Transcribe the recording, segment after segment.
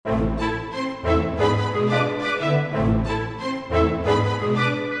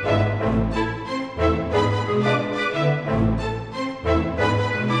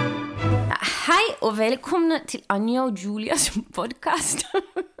Välkomna till Anja och Julias podcast.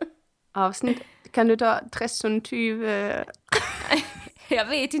 Avsnitt. Kan du ta 320? Jag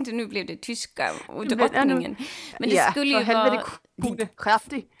vet inte, nu blev det tyska och drottningen. Men det skulle ju vara... Skärp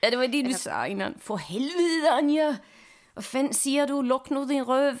dig. Ja, det var det du sa innan. För helvete, Anja. Vad fan säger du? Lock nu din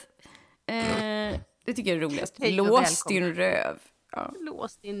röv. Det tycker jag är roligast. Lås din röv. Ja.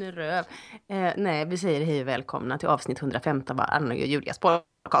 Lås din röv. Nej, vi säger hej och välkomna till avsnitt 115 av Anna och Julias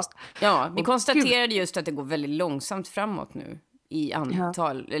podcast. Ja, vi konstaterade just att det går väldigt långsamt framåt nu i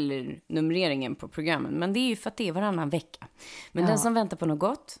antal eller numreringen på programmen. Men det är ju för att det är varannan vecka. Men den som väntar på något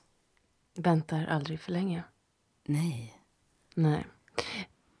gott väntar aldrig för länge. Nej.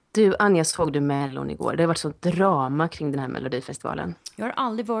 Du, Anja, såg du Mellon igår? Det har varit så drama kring den här Melodifestivalen. Jag har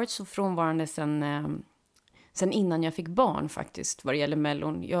aldrig varit så frånvarande sen innan jag fick barn faktiskt vad det gäller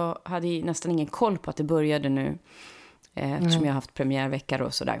Mellon. Jag hade nästan ingen koll på att det började nu. Eftersom jag har haft premiärveckor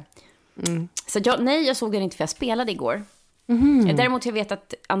och sådär. Så jag såg den inte för jag spelade igår. Däremot jag vet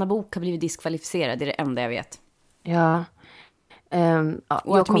att Anna Bok har blivit diskvalificerad. Det är det enda jag vet. Ja.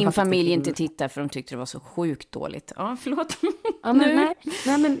 Och att min familj inte tittar för de tyckte det var så sjukt dåligt. Ja, förlåt. Ja, men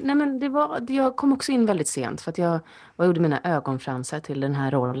nej, men jag kom också in väldigt sent för att jag gjorde mina ögonfransar till den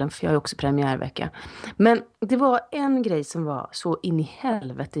här rollen, för jag är också premiärvecka. Men det var en grej som var så in i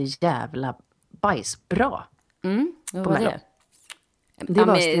helvete jävla bajsbra. Vad var det? Det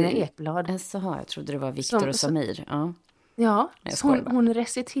var Stina Ekblad. Jag trodde det var Viktor och Samir. Ja, hon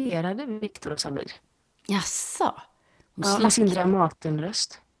reciterade Viktor och Samir. Jaså? Med sin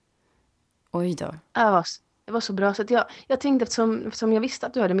Dramatenröst. Oj då. Det var så bra så att jag tänkte eftersom jag visste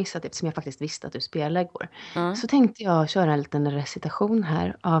att du hade missat det, eftersom jag faktiskt visste att du spelade igår. Så tänkte jag köra en liten recitation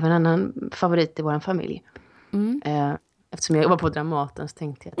här av en annan favorit i vår familj. Eftersom jag jobbar på Dramaten så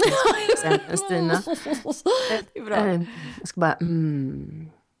tänkte jag att jag ska säga Stina. Det är bra. Jag ska bara nu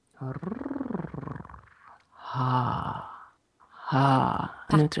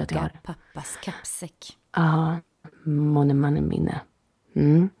tror jag att jag har pappas kappsäck. Månemannen minne.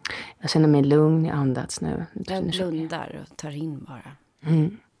 Jag känner mig lugn, jag andats nu. Jag blundar och tar in bara.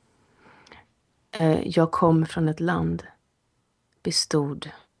 Jag kom från ett land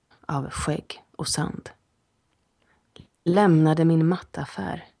bestod av skägg och sand. Lämnade min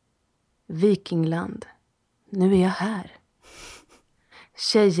mattaffär. Vikingland. Nu är jag här.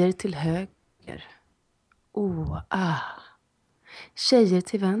 Tjejer till höger. Tjejer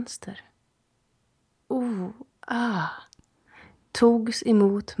till vänster. Togs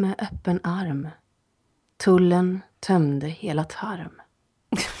emot med öppen arm. Tullen tömde hela tarm.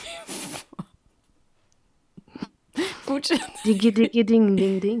 Diggi diggi ding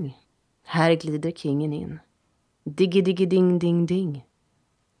ding ding. Här glider kingen in. Diggi diggi ding ding ding.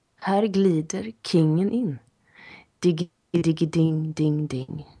 Här glider kingen in. Diggi diggi ding ding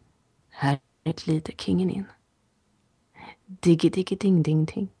ding. Här glider kingen in. Diggi diggi ding ding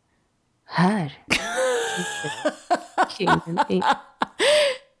ding. Här kingen in.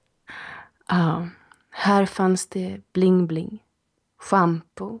 Här fanns det bling bling,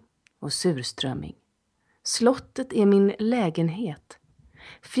 shampoo och surströmming. Slottet är min lägenhet.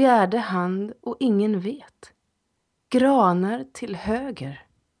 Fjärde hand och ingen vet. Granar till höger.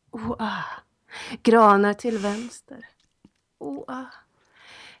 Granar till vänster.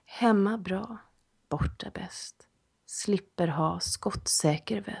 Hemma bra, borta bäst. Slipper ha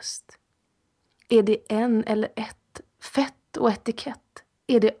skottsäker väst. Är det en eller ett? Fett och etikett.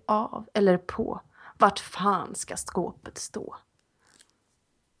 Är det av eller på? Vart fan ska skåpet stå?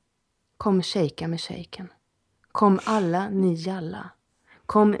 Kom shejka med shejken. Kom alla ni jalla.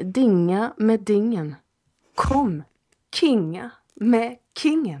 Kom dinga med dingen. Kom kinga med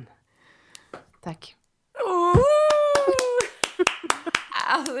kingen. Tack.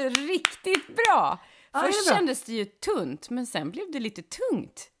 Alltså, riktigt bra. Först kändes det ju tunt, men sen blev det lite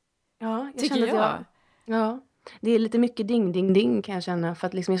tungt. Ja, jag kände att det är lite mycket ding, ding, ding kan jag känna. För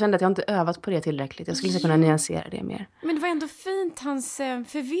att liksom, jag kände att jag inte övat på det tillräckligt. Jag skulle kunna nyansera det mer. Men det var ändå fint. Hans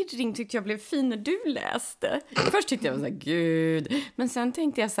förvirring tyckte jag blev fin när du läste. Först tyckte jag så här, gud. Men sen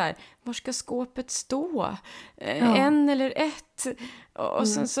tänkte jag så här, var ska skåpet stå? En eller ett? Och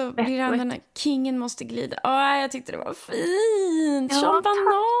sen så blir han den här, kingen måste glida. Jag tyckte det var fint. Sean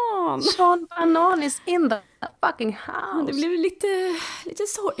Banan. Sean Banan is in the fucking house. Det blev lite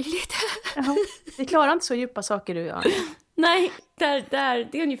sorgligt. Vi klarar inte så djupa saker du och jag. Nej, det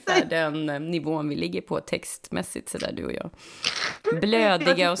är ungefär den nivån vi ligger på textmässigt så där du och jag.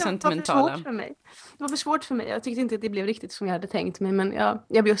 Blödiga och sentimentala. Det var för svårt för mig. Jag tyckte inte att det blev riktigt som jag hade tänkt mig, men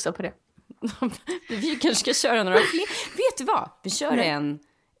jag bjussar på det. Vi kanske ska köra några fler. Vet du vad? Vi kör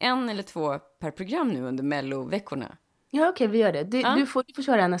en eller två per program nu under Mello-veckorna. Ja, okej, vi gör det. Du får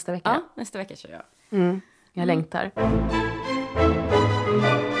köra nästa vecka. Ja, nästa vecka kör jag. Jag längtar.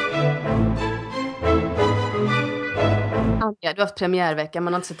 Anja, du har haft premiärvecka.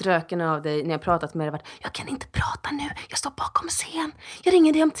 Man har inte sett röken av dig när jag pratat med dig. Jag kan inte prata nu. Jag står bakom scen. Jag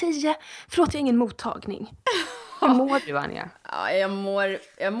ringer dig om 10. Förlåt, jag har ingen mottagning. Hur mår du, Anja? Ja, jag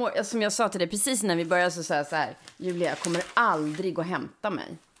mår, som jag sa till dig precis när vi började så sa så här, Julia, jag kommer aldrig gå och hämta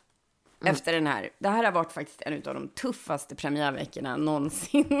mig. Efter den här. Det här har varit faktiskt en av de tuffaste premiärveckorna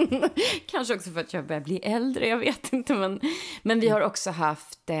någonsin. Kanske också för att jag börjar bli äldre, jag vet inte. Men vi har också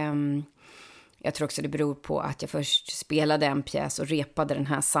haft... jag tror också det beror på att jag först spelade en pjäs och repade den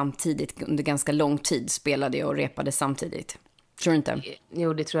här samtidigt. Under ganska lång tid spelade jag och repade samtidigt. Tror du inte?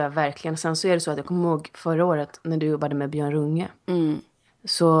 Jo, det tror jag verkligen. Sen så är det så att jag kommer ihåg förra året när du jobbade med Björn Runge.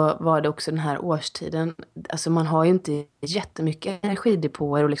 Så var det också den här årstiden. Alltså man har ju inte jättemycket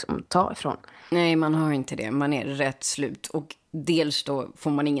energidepåer att liksom ta ifrån. Nej, man har inte det. Man är rätt slut. Och dels då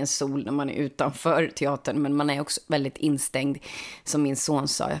får man ingen sol när man är utanför teatern. Men man är också väldigt instängd. Som min son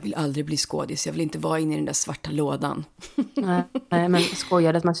sa, jag vill aldrig bli skådis. Jag vill inte vara inne i den där svarta lådan. Nej, men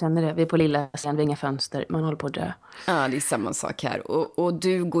skojade att man känner det. Vi är på lilla scen, vi har inga fönster. Man håller på att dö. Ja, det är samma sak här. Och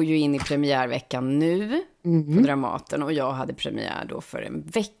du går ju in i premiärveckan nu på Dramaten. Och jag hade premiär då för en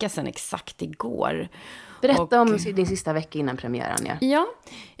vecka sedan, exakt igår. Berätta om din sista vecka innan premiären, ja.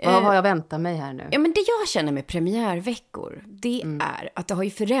 Ja. Vad har jag väntat mig här nu? Ja, men det jag känner med premiärveckor, det är att det har ju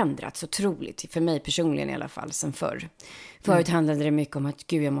förändrats otroligt, för mig personligen i alla fall, sen förr. Förut handlade det mycket om att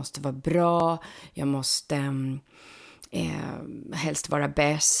gud, jag måste vara bra, jag måste helst vara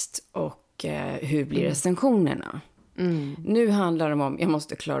bäst och hur blir recensionerna? Nu handlar det om jag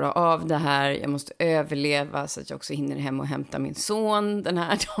måste klara av det här, jag måste överleva så att jag också hinner hem och hämta min son den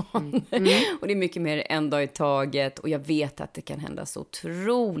här dagen. Och det är mycket mer en dag i taget, och jag vet att det kan hända så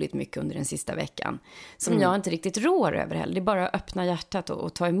otroligt mycket under den sista veckan som jag inte riktigt rår över heller. Det är bara att öppna hjärtat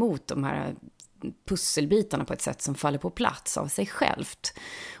och ta emot de här pusselbitarna på ett sätt som faller på plats av sig självt,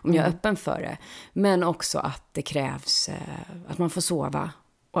 om jag är öppen för det. Men också att det krävs att man får sova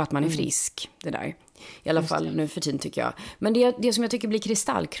och att man är frisk, det där. I alla fall nu för tiden, tycker jag. Men det som jag tycker blir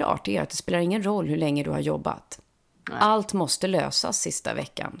kristallklart är att det spelar ingen roll hur länge du har jobbat. Nej. Allt måste lösas sista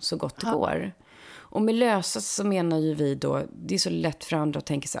veckan så gott det går. Och med lösas så menar ju vi då, det är så lätt för andra att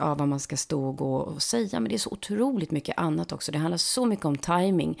tänka sig vad man ska stå och gå och säga. Men det är så otroligt mycket annat också. Det handlar så mycket om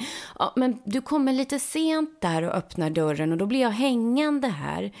timing. Ja, men du kommer lite sent där och öppnar dörren och då blir jag hängande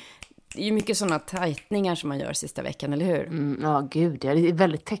här. Det är ju mycket sådana tajtningar som man gör sista veckan, eller hur? Ja, gud. Ja. Det är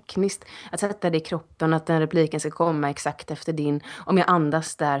väldigt tekniskt att sätta det i kroppen, att den repliken ska komma exakt efter din. Om jag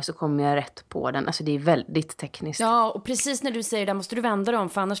andas där så kommer jag rätt på den. Alltså det är väldigt tekniskt. Ja, och precis när du säger det måste du vända dig om,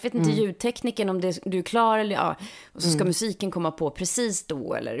 för annars vet inte ljudtekniken om du är klar eller ja. Och så ska musiken komma på precis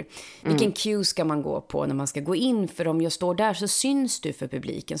då, eller vilken cue ska man gå på när man ska gå in, för om jag står där så syns du för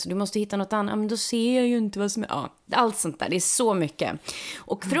publiken, så du måste hitta något annat. Men då ser jag ju inte vad som är, allt sånt där, det är så mycket.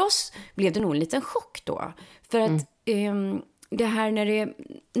 Och för oss blev det nog en liten chock då. För att det här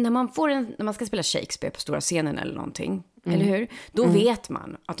när man ska spela Shakespeare på stora scenen eller någonting, eller hur? Då vet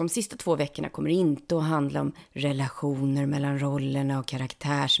man att de sista 2 veckorna kommer inte att handla om relationer mellan rollerna och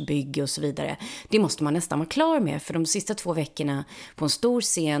karaktärsbygge och så vidare. Det måste man nästan vara klar med, för de sista 2 veckorna på en stor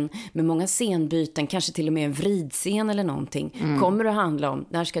scen med många scenbyten, kanske till och med en vridscen eller någonting, kommer att handla om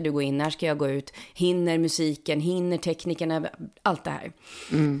när ska du gå in, när ska jag gå ut, hinner musiken, hinner teknikerna, allt det här.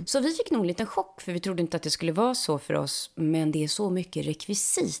 Så vi fick nog en liten chock, för vi trodde inte att det skulle vara så för oss, men det är så mycket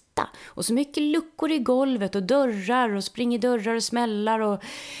rekvisita och så mycket luckor i golvet och dörrar och springer dörrar och smällar och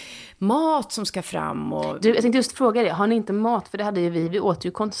mat som ska fram. Och... Du, jag tänkte just fråga dig, har ni inte mat? För det hade ju vi åt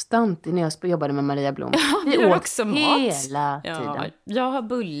ju konstant när jag jobbade med Maria Blom. Ja, vi åt också mat hela tiden. Ja, jag har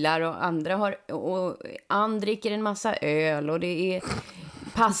bullar och andra dricker en massa öl och det är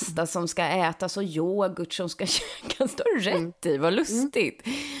pasta som ska ätas och yoghurt som ska käkas. Står rätt i, vad lustigt.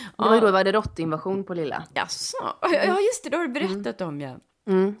 Det var ju då var det råttinvasion på lilla. Jaså, ja just det, då har du berättat om, ja.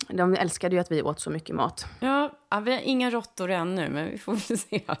 De älskade ju att vi åt så mycket mat. Ja, vi har inga råttor ännu, men vi får väl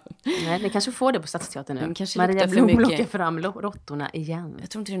se. Nej, ni kanske får det på Stadsteatern nu. Maria Blom plockar fram råttorna igen. Jag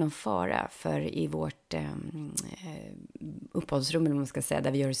tror inte det är någon fara, för i vårt uppehållsrum, eller man ska säga,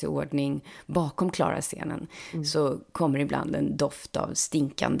 där vi gör oss i ordning bakom Klara-scenen, så kommer ibland en doft av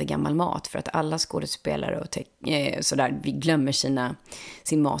stinkande gammal mat, för att alla skådespelare och sådär, vi glömmer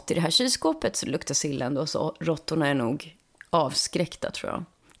sin mat i det här kylskåpet, så det luktar sillen och så råttorna är nog avskräckta, tror jag.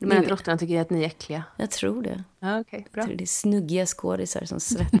 Du menar att råttorna tycker att ni är äckliga? Jag tror det. Ja, okej, bra. Jag tror det är snuggiga skådisar som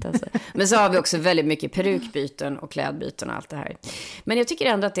svettas. Men så har vi också väldigt mycket perukbyten och klädbyten och allt det här. Men jag tycker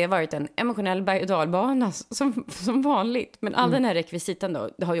ändå att det har varit en emotionell berg- och dalbana som vanligt. Men all den här rekvisitan då,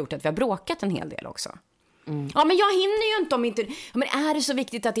 det har gjort att vi har bråkat en hel del också. Ja, men jag hinner ju inte om inte... Ja, men är det så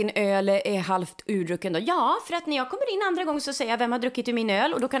viktigt att din öl är halvt urdrucken då? Ja, för att när jag kommer in andra gången så säger jag vem har druckit ur min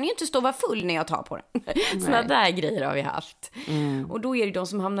öl och då kan det ju inte stå och vara full när jag tar på den. Sådana där grejer har vi haft. Och då är det de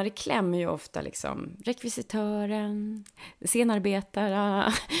som hamnar i kläm ju ofta liksom rekvisitören,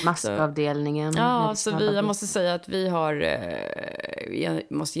 scenarbetare, maskavdelningen. Så jag måste säga att vi har jag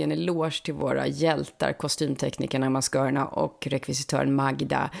måste ge en eloge till våra hjältar, kostymteknikerna, maskörerna och rekvisitören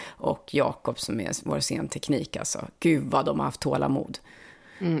Magda och Jakob som är vår scenteknik. Alltså, gud vad de har haft tålamod.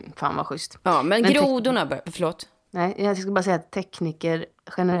 Fan vad schysst. Ja, men grodorna, förlåt. Nej, jag ska bara säga att tekniker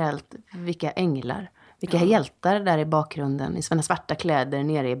generellt, vilka änglar. Vilka hjältar där i bakgrunden i såna svarta kläder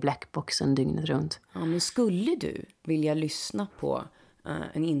nere i blackboxen dygnet runt. Ja, men skulle du vilja lyssna på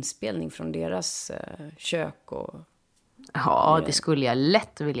en inspelning från deras kök och... Ja, det skulle jag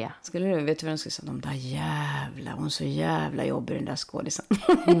lätt vilja. Skulle du? Vet du vad jag skulle säga? De där jävla, hon är så jävla jobbig den där skådisen.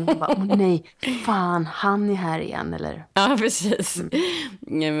 Nej, fan, han är här igen, eller? Ja, precis.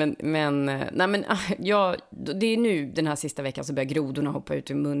 Men det är nu den här sista veckan så börjar grodorna hoppa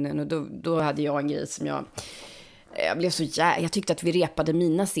ut ur munnen. Och då hade jag en grej som jag blev så jag tyckte att vi repade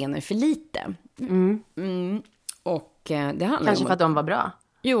mina scener för lite. Och det handlar kanske för att de var bra?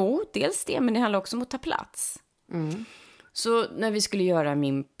 Jo, dels det, men det handlar också om att ta plats. Så när vi skulle göra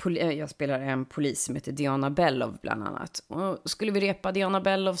jag spelar en polis som heter Diana Bellow bland annat. Och skulle vi repa Diana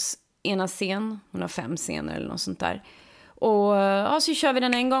Bellows ena scen, hon har 5 scener eller något sånt där. Och så kör vi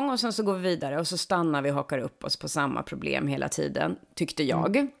den en gång och sen så går vi vidare. Och så stannar vi och hakar upp oss på samma problem hela tiden, tyckte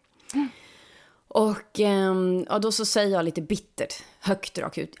jag. Och då så säger jag lite bittert, högt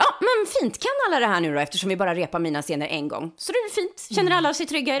rakt ut. Ja, men fint, kan alla det här nu då eftersom vi bara repar mina scener en gång. Så det är fint, känner alla sig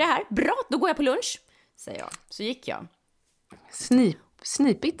trygga i det här? Bra, då går jag på lunch, säger jag. Så gick jag.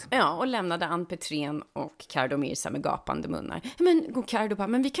 Snipigt. Ja, och lämnade Ann Petrén och Cardo Mirza med gapande munnar. Men Cardo bara,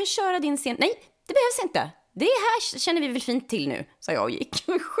 men vi kan köra din scen. Nej, det behövs inte. Det här känner vi väl fint till nu, sa jag och gick.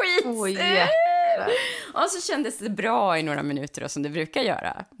 Skit! Och så kändes det bra i några minuter som det brukar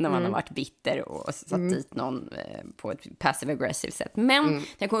göra när man har varit bitter och satt dit någon på ett passive aggressive sätt. Men när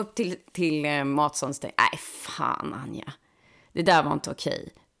jag kom upp till Matsson så tänkte jag, nej fan Anja, det där var inte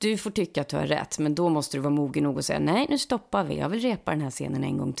okej. Du får tycka att du har rätt, men då måste du vara mogen nog och säga nej, nu stoppar vi. Jag vill repa den här scenen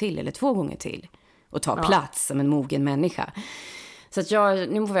en gång till eller 2 gånger till. Och ta plats som en mogen människa. Så att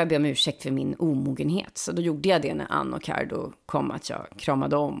nu får jag be om ursäkt för min omogenhet. Så då gjorde jag det när Ann och Cardo kom, att jag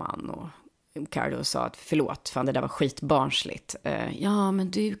kramade om Ann och Cardo sa att förlåt, fan det där var skitbarnsligt. Ja,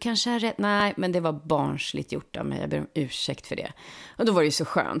 men du kanske har rätt. Nej, men det var barnsligt gjort av mig. Jag ber om ursäkt för det. Och då var det ju så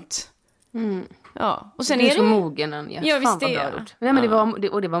skönt. Ja, och sen du är är så det mogen, Anja. Ja, visst fan, det. Nej, men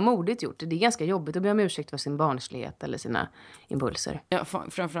det var modigt gjort. Det är ganska jobbigt att be om ursäkt för sin barnslighet eller sina impulser. Ja,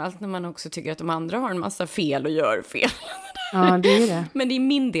 framförallt när man också tycker att de andra har en massa fel och gör fel. Ja, det är det. Men det är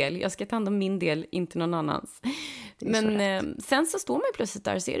min del. Jag ska ta hand om min del, inte någon annans. Men sen så står man plötsligt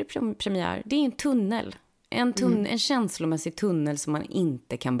där och ser det premiär. Det är en tunnel. En känslomässig tunnel som man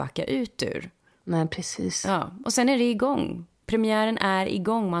inte kan backa ut ur. Nej, precis. Ja, och sen är det igång. Premiären är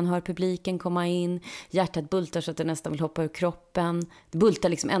igång, man hör publiken komma in, hjärtat bultar så att det nästan vill hoppa ur kroppen. Det bultar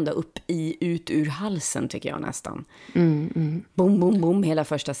liksom ända ut ur halsen tycker jag nästan. Boom, boom, boom, hela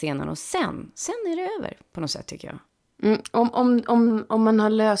första scenen. Och sen är det över på något sätt tycker jag. Om man har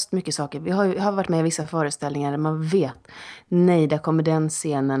löst mycket saker. Jag har varit med i vissa föreställningar där man vet, nej, där kommer den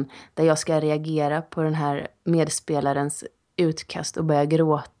scenen där jag ska reagera på den här medspelarens utkast och börja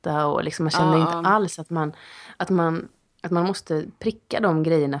gråta. Och liksom man känner inte alls att man måste pricka de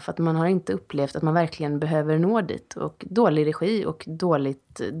grejerna för att man har inte upplevt att man verkligen behöver nå dit. Och dålig regi och dålig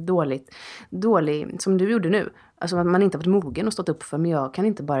som du gjorde nu. Alltså att man inte har varit mogen och stått upp för, men jag kan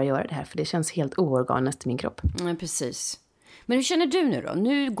inte bara göra det här för det känns helt oorganiskt i min kropp. Nej, precis. Men hur känner du nu då?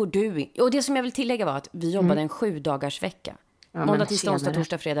 Nu går du in. Och det som jag vill tillägga var att vi jobbade en 7-dagars vecka. Måndag, tisdag, onsdag,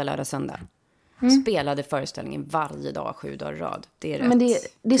 torsdag, fredag, lördag, söndag. Spelade föreställningen varje dag 7 dagar i rad. Det är rätt. Men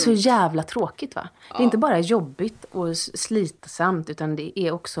det är så jävla tråkigt, va? Ja. Det är inte bara jobbigt och slitsamt, utan det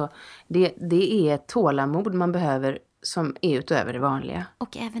är också det är tålamod man behöver som är utöver det vanliga.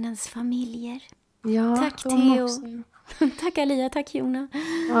 Och även ens familjer. Ja, tack Theo. Tack Alia, tack Jona.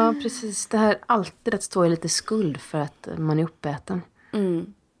 Ja, precis. Det här alltid att stå i lite skuld för att man är uppäten.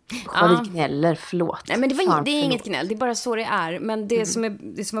 Vi gnäller, förlåt. Nej, men det är inget gnäll, det är bara så det är. Men det som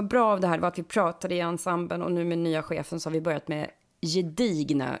är bra av det här var att vi pratade i ensemblen och nu med nya chefen så har vi börjat med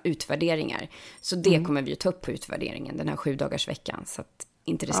gedigna utvärderingar. Så det kommer vi ju ta upp på utvärderingen den här 7-dagarsveckan. Så att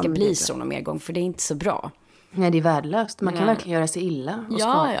inte det ska bli så någon mer gång, för det är inte så bra. Nej, det är värdelöst. Man kan verkligen göra sig illa och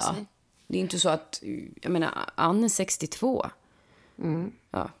skada sig. Det är inte så att, jag menar, Ann är 62.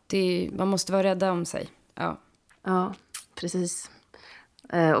 Ja, man måste vara rädda om sig. Ja, ja precis.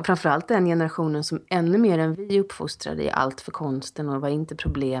 Och framförallt den generationen som ännu mer än vi uppfostrade i allt för konsten och var inte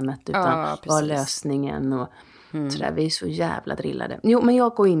problemet utan var lösningen och sådär. Vi är så jävla drillade. Jo, men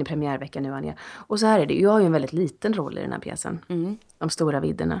jag går in i premiärveckan nu, Anja. Och så här är det. Jag har ju en väldigt liten roll i den här pjäsen. De stora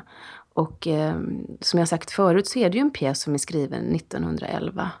vidderna. Och som jag sagt förut så är det ju en pjäs som är skriven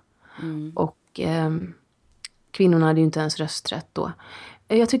 1911. Och kvinnorna hade ju inte ens rösträtt då.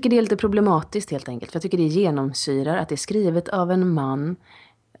 Jag tycker det är lite problematiskt helt enkelt. För jag tycker det genomsyrar att det är skrivet av en man.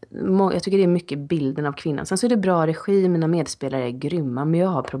 Jag tycker det är mycket bilden av kvinnan. Sen så är det bra regi, mina medspelare är grymma. Men jag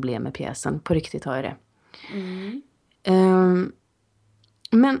har problem med pjäsen. På riktigt har jag det.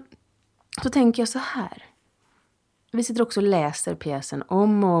 Men så tänker jag så här. Vi sitter också och läser pjäsen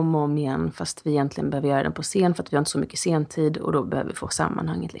om och om igen. Fast vi egentligen behöver göra den på scen. För att vi har inte så mycket scentid. Och då behöver vi få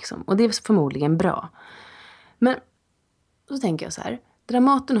sammanhanget liksom. Och det är förmodligen bra. Men så tänker jag så här.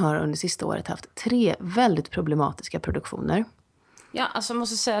 Dramaten har under sista året haft 3 väldigt problematiska produktioner. Ja, alltså jag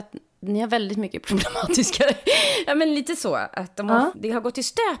måste säga att ni har väldigt mycket problematiska. Ja, men lite så. Att det har gått i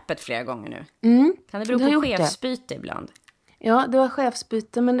stöpet flera gånger nu. Kan det bero på chefsbyte ibland? Ja, det var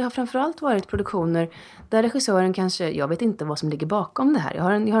chefsbyte, men det har framförallt varit produktioner där regissören kanske, jag vet inte vad som ligger bakom det här. Jag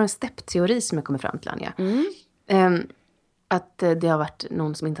har en steppteori som jag kommer fram till, Anja. Att det har varit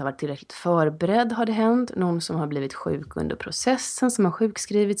någon som inte har varit tillräckligt förberedd har det hänt. Någon som har blivit sjuk under processen, som har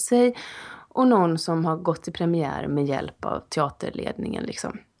sjukskrivit sig. Och någon som har gått till premiär med hjälp av teaterledningen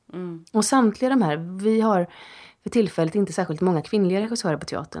liksom. Och samtliga de här, vi har för tillfället inte särskilt många kvinnliga regissörer på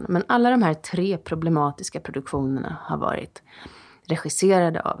teatern. Men alla de här 3 problematiska produktionerna har varit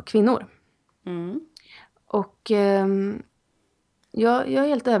regisserade av kvinnor. Och jag är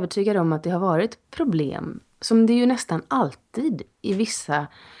helt övertygad om att det har varit problem. Som det ju nästan alltid i vissa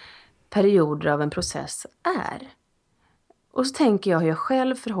perioder av en process är. Och så tänker jag hur jag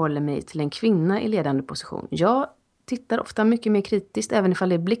själv förhåller mig till en kvinna i ledande position. Jag tittar ofta mycket mer kritiskt, även ifall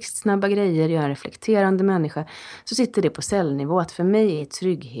det är blixtsnabba grejer, jag är en reflekterande människa. Så sitter det på cellnivå att för mig är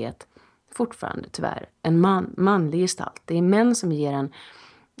trygghet fortfarande tyvärr en manlig gestalt. Det är män som ger en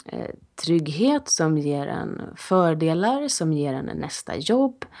trygghet, som ger en fördelar, som ger en nästa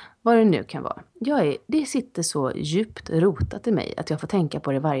jobb, vad det nu kan vara. Det sitter så djupt rotat i mig att jag får tänka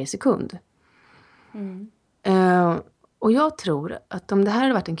på det varje sekund. Och jag tror att om det här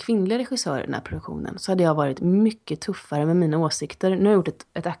hade varit en kvinnlig regissör i den här produktionen så hade jag varit mycket tuffare med mina åsikter. Nu har jag gjort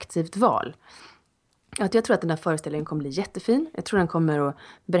ett aktivt val. Att jag tror att den här föreställningen kommer bli jättefin. Jag tror den kommer att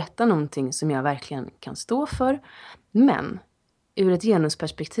berätta någonting som jag verkligen kan stå för. Men ur ett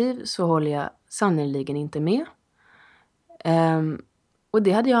genusperspektiv så håller jag sannoliken inte med. Och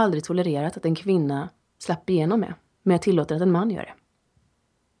det hade jag aldrig tolererat att en kvinna slapp igenom med. Men jag tillåter att en man gör det.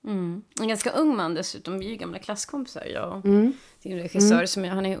 En ganska ung man dessutom. Vi är ju gamla klasskompisar. Jag det är en regissör som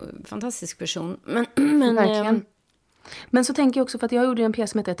han är en fantastisk person. Men verkligen. Men så tänker jag också för att jag gjorde en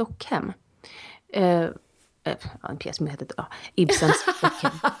pjäs som heter Ett Ockhem. En pjäs som heter Ibsens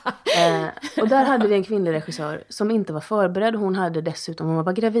Ockhem. Och där hade vi en kvinnlig regissör som inte var förberedd. Hon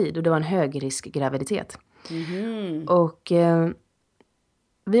var gravid och det var en högrisk graviditet. Och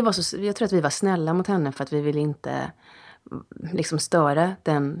jag tror att vi var snälla mot henne för att vi ville inte liksom störa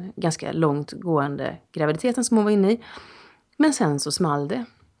den ganska långt gående graviditeten som hon var inne i. Men sen så small det.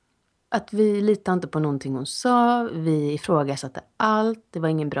 Att vi litade inte på någonting hon sa. Vi ifrågasatte allt. Det var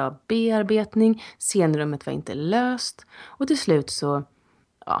ingen bra bearbetning. Scenrummet var inte löst. Och till slut så,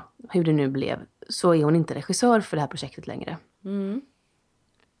 hur det nu blev, så är hon inte regissör för det här projektet längre.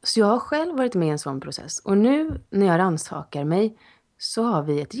 Så jag har själv varit med i en sån process. Och nu när jag rannsakar mig så har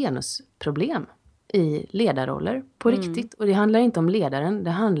vi ett genusproblem i ledarroller på riktigt. Och det handlar inte om ledaren,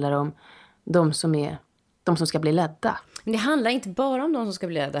 det handlar om de som ska bli ledda. Men det handlar inte bara om de som ska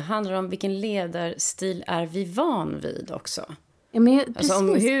bli ledda, det handlar om vilken ledarstil är vi van vid också. Ja, men, alltså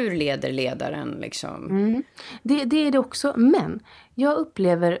om hur leder ledaren liksom. Det är det också, men jag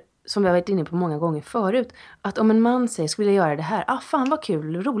upplever, som vi har varit inne på många gånger förut, att om en man säger, skulle jag göra det här? Fan vad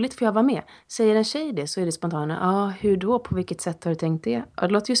kul, roligt för jag var med. Säger en tjej det så är det spontana, hur då, på vilket sätt har du tänkt det? Ja,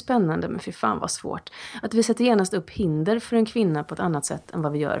 det låter ju spännande, men för fan vad svårt. Att vi sätter genast upp hinder för en kvinna på ett annat sätt än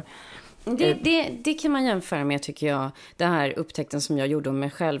vad vi gör. Det kan man jämföra med, tycker jag, det här upptäckten som jag gjorde om mig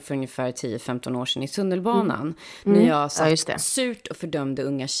själv för ungefär 10-15 år sedan i tunnelbanan. När jag satt surt och fördömde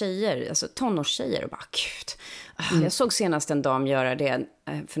unga tjejer, alltså tonårstjejer, och bara gud. Jag såg senast en dam göra det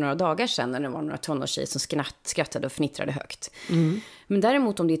för några dagar sedan när det var några tonårstjejer som skrattade och fnittrade högt. Men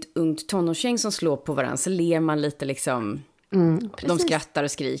däremot om det är ett ungt tonårsgäng som slår på varandra så ler man lite liksom. De skrattar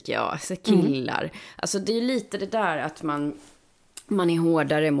och skriker, alltså killar. Alltså det är ju lite det där att man är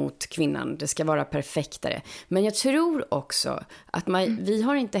hårdare mot kvinnan. Det ska vara perfektare. Men jag tror också att vi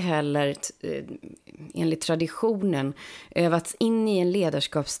har inte heller enligt traditionen övats in i en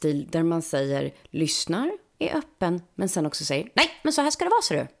ledarskapsstil där man säger lyssnar, är öppen, men sen också säger nej, men så här ska det vara,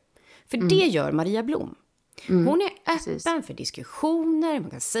 så du. För det gör Maria Blom. Hon är öppen för diskussioner, man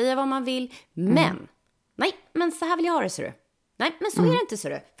kan säga vad man vill, men nej, men så här vill jag ha det, så du. Nej, men så är det inte, så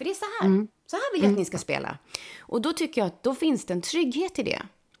du. För det är så här. Så här vill jag att ni ska spela. Och då tycker jag att då finns det en trygghet i det.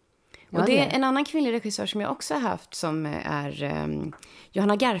 Och det är en annan kvinnlig regissör som jag också har haft, som är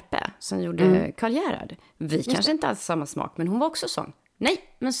Johanna Garpe, som gjorde Karl Gerhard. Vi kanske inte alls samma smak, men hon var också sån. Nej,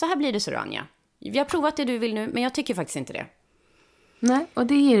 men så här blir det, så Anja. Vi har provat det du vill nu, men jag tycker faktiskt inte det. Nej, och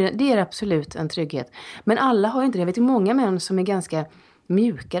det ger absolut en trygghet. Men alla har ju inte det. Jag vet ju många män som är ganska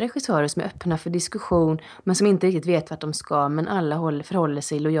mjuka regissörer, som är öppna för diskussion, men som inte riktigt vet vart de ska, men alla förhåller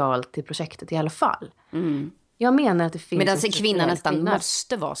sig lojalt till projektet i alla fall. Jag menar att det finns... Medan en kvinna nästan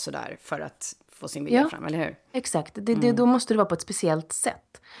måste vara sådär för att få sin vilja fram, eller hur? Exakt. Då måste det vara på ett speciellt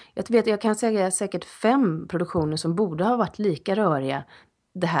sätt. Jag kan säga säkert 5 produktioner som borde ha varit lika röriga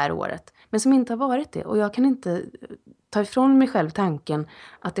det här året, men som inte har varit det. Och jag kan inte ta ifrån mig själv tanken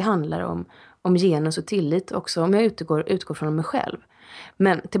att det handlar om genus och tillit också, om jag utgår från mig själv.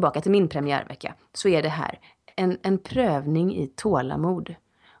 Men tillbaka till min premiärvecka, så är det här en prövning i tålamod.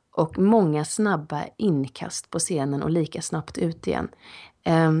 Och många snabba inkast på scenen och lika snabbt ut igen.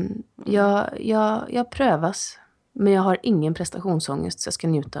 Jag prövas, men jag har ingen prestationsångest, så jag ska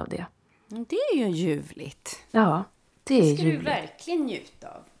njuta av det. Det är ju ljuvligt. Ja, det är ljuvligt. Det ska du verkligen njuta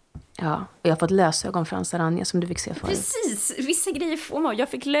av. Ja, och jag har fått lösögon från Saranja, som du fick se förut. Precis, vissa grejer får man. Jag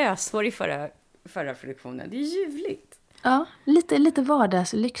fick lösvår i förra produktionen. Det är ljuvligt. Ja, lite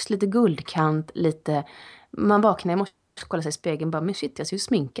vardagslyx, lite guldkant, lite... Man vaknar, jag måste kolla sig i spegeln, bara, men shit, jag ser ju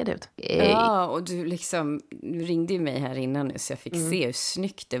sminkad ut. Ja, och du ringde ju mig här innan nu, så jag fick se hur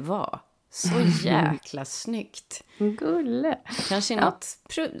snyggt det var. Så jäkla snyggt. Gulle. Kanske något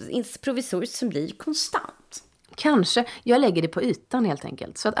provisoriskt som blir konstant. Kanske. Jag lägger det på ytan helt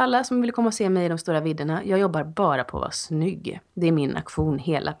enkelt. Så att alla som vill komma och se mig i de stora vidderna, jag jobbar bara på att vara snygg. Det är min aktion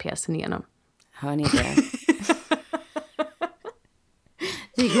hela pjäsen igenom. Hör ni det?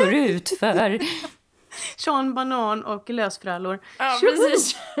 Det går ut för... Sean Banan och lösfrallor. Ja,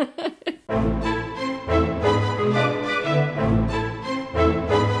 precis.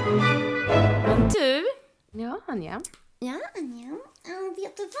 Men du? Ja, Anja. Ja, Anja.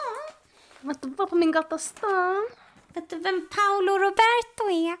 Vet du vad? Vet du vad på min gata stan? Vet du vem Paolo Roberto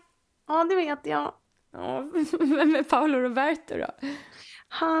är? Ja, det vet jag. Ja, vem är Paolo Roberto då?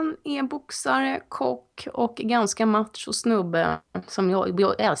 Han är boxare, kock och ganska macho snubbe som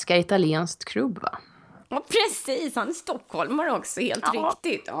jag älskar italienskt krubb, va? Ja, precis. Han är stockholmare också, helt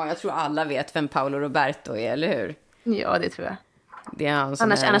riktigt. Ja, jag tror alla vet vem Paolo Roberto är, eller hur? Ja, det tror jag. Det är han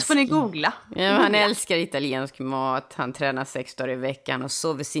som annars får ni googla. Ja, han älskar italiensk mat, han tränar 6 dagar i veckan och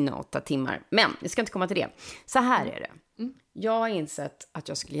sover sina 8 timmar. Men, jag ska inte komma till det. Så här är det. Jag har insett att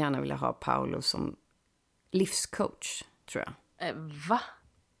jag skulle gärna vilja ha Paolo som livscoach, tror jag. Va?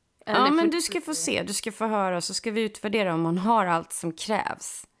 Ja, men du ska få se, du ska få höra, så ska vi utvärdera om han har allt som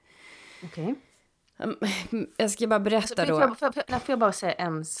krävs. Okej. Jag ska bara berätta då. Får jag bara säga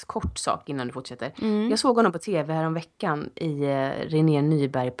en kort sak innan du fortsätter. Jag såg honom på tv här om veckan i René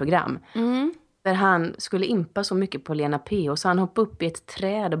Nyberg-program. Där han skulle impa så mycket på Lena P. Och så han hoppade upp i ett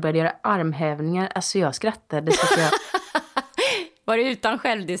träd och började göra armhävningar. Alltså jag skrattade. Var det utan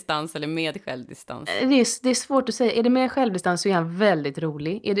självdistans eller med självdistans? Det är svårt att säga. Är det med självdistans så är han väldigt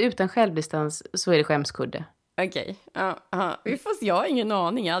rolig. Är det utan självdistans så är det skämskudde. Okej. Jag har ingen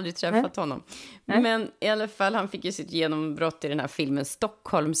aning, jag har aldrig träffat honom. Men i alla fall, han fick ju sitt genombrott i den här filmen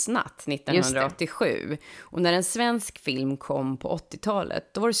Stockholmsnatt 1987. Och när en svensk film kom på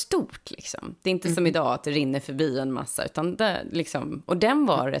 80-talet, då var det stort liksom. Det är inte som idag att det rinner förbi en massa, utan det liksom, och den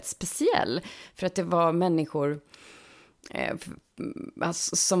var rätt speciell. För att det var människor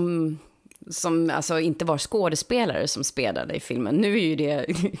som alltså inte var skådespelare som spelade i filmen. Nu är ju det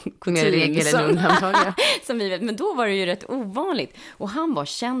kutym som vi vet. Men då var det ju rätt ovanligt. Och han var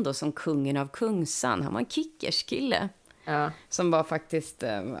känd då som kungen av Kungsan. Han var en kickerskille. Ja. Som var faktiskt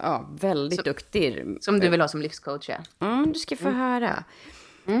väldigt duktig. Som du vill ha som livscoach, ja. Du ska få höra.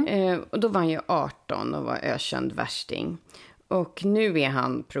 Och då var han ju 18 och var ökänd värsting. Och nu är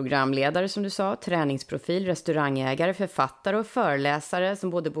han programledare, som du sa, träningsprofil, restaurangägare, författare och föreläsare som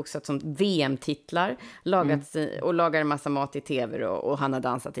både boxat som VM-titlar, lagar en massa mat i tv och han har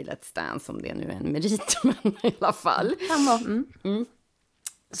dansat till ett stand, som det är nu en merit, men i alla fall.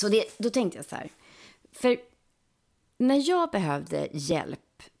 Så då tänkte jag så här, för när jag behövde hjälp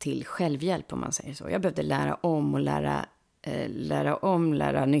till självhjälp, om man säger så, jag behövde lära om och lära lära om,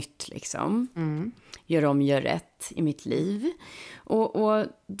 lära nytt liksom. Gör om, gör rätt i mitt liv. Och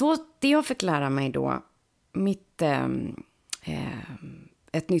då, det jag fick lära mig då,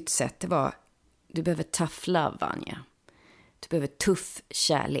 ett nytt sätt, det var: du behöver tough love, Vanja. Du behöver tuff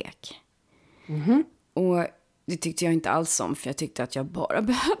kärlek. Och det tyckte jag inte alls om, för jag tyckte att jag bara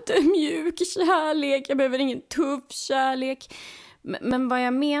behövde mjuk kärlek. Jag behöver ingen tuff kärlek. Men vad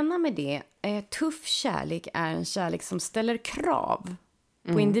jag menar med det är, tuff kärlek är en kärlek som ställer krav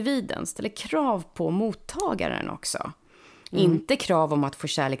på individen, ställer krav på mottagaren också. Inte krav om att få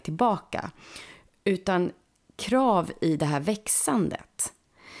kärlek tillbaka, utan krav i det här växandet.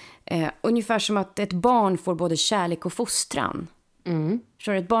 Ungefär som att ett barn får både kärlek och fostran.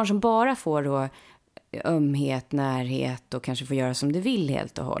 Så ett barn som bara får då ömhet, närhet och kanske får göra som det vill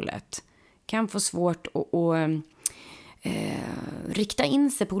helt och hållet, kan få svårt att rikta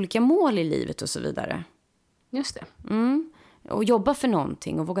in sig på olika mål i livet och så vidare. Just det. Och jobba för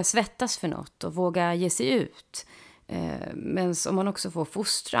någonting och våga svettas för något och våga ge sig ut. Men om man också får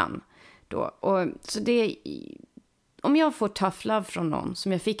fostran då. Så det, om jag får tough love från någon,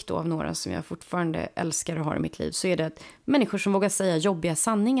 som jag fick då av några som jag fortfarande älskar och har i mitt liv, så är det människor som vågar säga jobbiga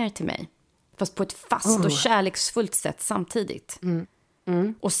sanningar till mig. Fast på ett fast och kärleksfullt sätt samtidigt.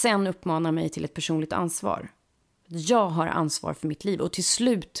 Och sen uppmanar mig till ett personligt ansvar. Jag har ansvar för mitt liv och till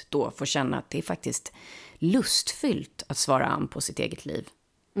slut då får känna att det är faktiskt lustfyllt att svara an på sitt eget liv.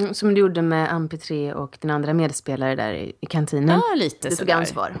 Som du gjorde med Amp3 och din andra medspelare där i kantinen. Ja, lite du tog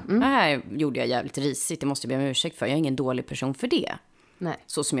ansvar. Det här gjorde jag jävligt risigt, det måste jag be om ursäkt för. Jag är ingen dålig person för det. Nej.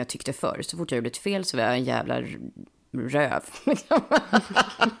 Så som jag tyckte förr. Så fort jag gjorde ett fel så var jag en jävla röv.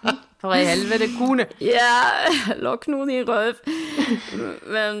 För i helvete, kone. Ja, lock nog din röv.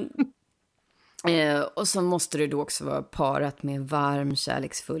 Men... och så måste det då också vara parat med varm,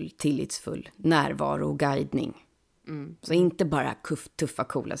 kärleksfull, tillitsfull närvaro och guidning. Så inte bara tuffa,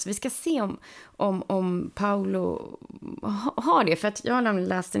 coola. Så vi ska se om Paolo har det. För att jag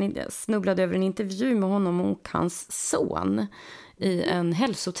har snubblade över en intervju med honom och hans son i en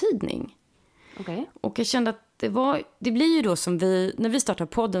hälsotidning. Okay. Och jag kände att det blir ju då som när vi startade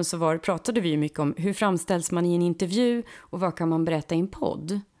podden så pratade vi ju mycket om hur framställs man i en intervju och vad kan man berätta i en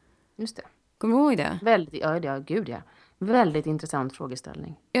podd. Just det. Kommer du ihåg det? Ja. Väldigt intressant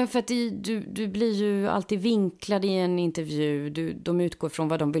frågeställning. Ja, för att du blir ju alltid vinklad i en intervju. De utgår från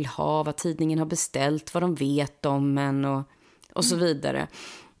vad de vill ha, vad tidningen har beställt, vad de vet om en och så vidare.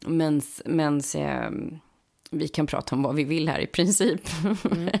 Men vi kan prata om vad vi vill här i princip.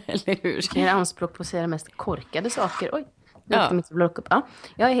 Eller hur? Jag har anspråk på att säga de mest korkade saker. Oj. Ja. Ja,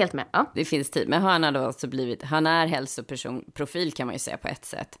 jag är helt med. Ja. Det finns tid. Men han har då alltså han är hälsoprofil kan man ju säga på ett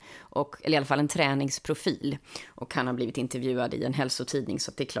sätt. Eller i alla fall en träningsprofil. Och han har blivit intervjuad i en hälsotidning.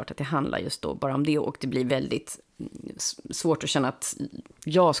 Så det är klart att det handlar just då bara om det. Och det blir väldigt svårt att känna att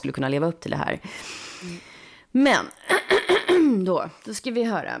jag skulle kunna leva upp till det här. Men då ska vi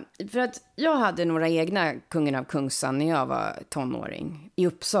höra. För att jag hade några egna kungen av Kungsan när jag var tonåring i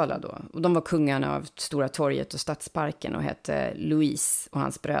Uppsala då. Och de var kungarna av Stora torget och Stadsparken och hette Louise och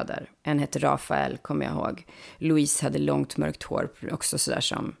hans bröder. En hette Rafael, kommer jag ihåg. Louise hade långt mörkt hår, också sådär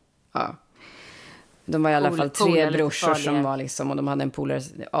som, ja. De var i alla fall 3 brorsor som var liksom, och de hade en polare,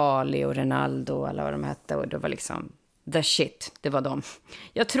 Ali och Renaldo och alla vad de hette. Och det var liksom the shit, det var de.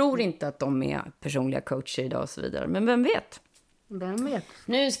 Jag tror inte att de är personliga coacher idag och så vidare, men vem vet? Vem vet?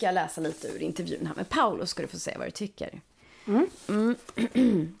 Nu ska jag läsa lite ur intervjun här med Paolo, ska du få se vad du tycker.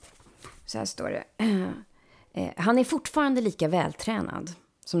 Så här står det. Han är fortfarande lika vältränad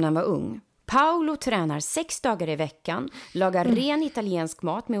som när han var ung. Paolo tränar 6 dagar i veckan, lagar ren italiensk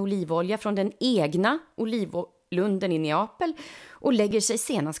mat med olivolja från den egna olivlunden i Neapel och lägger sig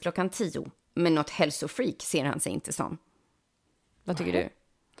senast klockan 10. Men något hälsofreak ser han sig inte som. Vad tycker du?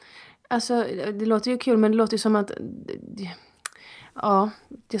 Alltså, det låter ju kul, men det låter ju som att... Ja,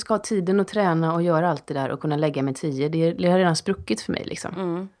 jag ska ha tiden att träna och göra allt det där och kunna lägga mig 10. Det har redan spruckit för mig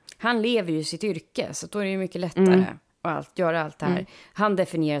liksom. Han lever ju sitt yrke, så då är det ju mycket lättare att göra allt det här. Han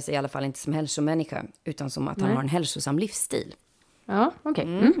definierar sig i alla fall inte som hälsomänniska, utan som att han har en hälsosam livsstil. Ja,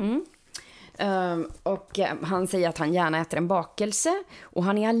 okej. Och han säger att han gärna äter en bakelse och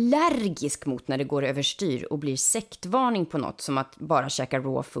han är allergisk mot när det går överstyr och blir sektvarning på något, som att bara käka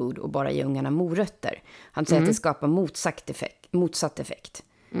raw food och bara ge ungarna morötter. Han säger att det skapar motsatt effekt.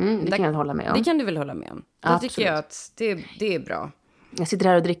 Det kan jag hålla med om. Det kan du väl hålla med om? Då tycker jag att det är bra. Jag sitter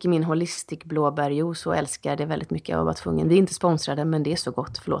här och dricker min holistic blåbärjuice och älskar det väldigt mycket. Jag var tvungen. Vi är inte sponsrade, men det är så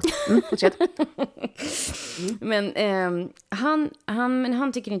gott. Förlåt. Fortsätt. Men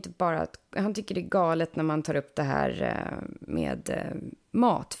han tycker inte bara att... Han tycker det är galet när man tar upp det här med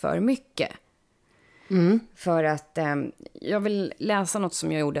mat för mycket. För att jag vill läsa något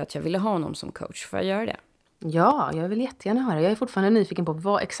som jag gjorde att jag ville ha honom som coach. Får jag göra det? Ja, jag vill jättegärna höra. Jag är fortfarande nyfiken på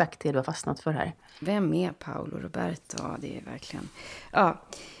vad exakt det är du har fastnat för här. Vem är Paolo Roberto? Ja, det är verkligen... Ja,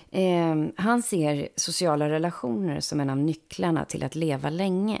 han ser sociala relationer som en av nycklarna till att leva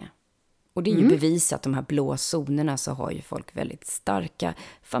länge. Och det är ju bevisat, de här blå zonerna så har ju folk väldigt starka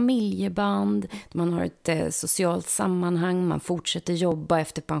familjeband. Man har ett socialt sammanhang, man fortsätter jobba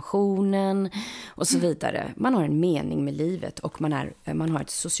efter pensionen och så vidare. Man har en mening med livet och man har ett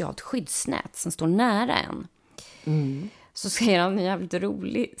socialt skyddsnät som står nära en. Så säger han en jävligt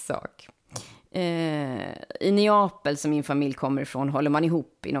rolig sak. I Neapel som min familj kommer ifrån håller man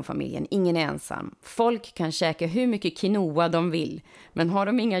ihop inom familjen, ingen är ensam. Folk kan käka hur mycket quinoa de vill, men har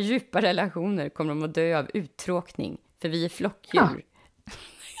de inga djupa relationer kommer de att dö av uttråkning, för vi är flockdjur.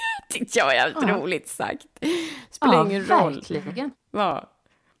 Tyckte jag var jävligt roligt sagt. Spelar ingen roll. Verkligen. Ja.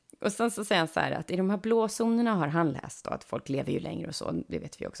 Och sen så säger han så här att i de här blå zonerna har han läst då, att folk lever ju längre och så, det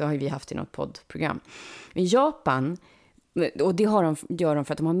vet vi också, har ju vi haft i något poddprogram. I Japan, och det gör de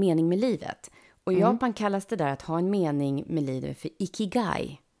för att de har mening med livet. Och i Japan kallas det där att ha en mening med livet för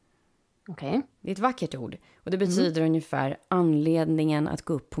ikigai. Okej. Det är ett vackert ord. Och det betyder ungefär anledningen att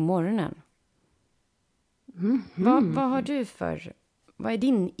gå upp på morgonen. Vad har du för... Vad är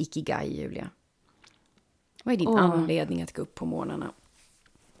din ikigai, Julia? Vad är din anledning att gå upp på morgnarna?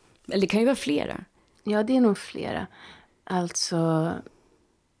 Eller det kan ju vara flera. Ja, det är nog flera. Alltså,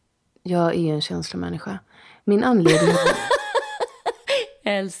 jag är en känslomänniska. Min anledning...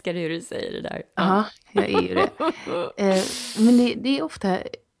 Jag älskar hur du säger det där. Ja, jag är ju det. Men det är ofta...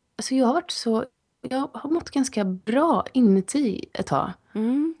 Alltså jag har mått ganska bra inuti ett tag.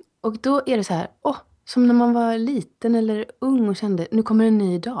 Och då är det så här, som när man var liten eller ung och kände, nu kommer en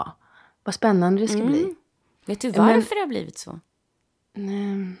ny dag. Vad spännande det ska bli. Vet du varför det har blivit så?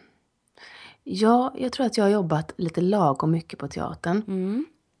 Ja, jag tror att jag har jobbat lite lagom mycket på teatern.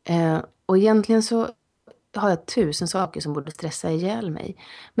 Och egentligen så har jag 1000 saker som borde stressa ihjäl mig.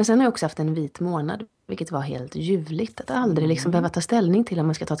 Men sen har jag också haft en vit månad, vilket var helt ljuvligt. Att aldrig liksom behöva ta ställning till om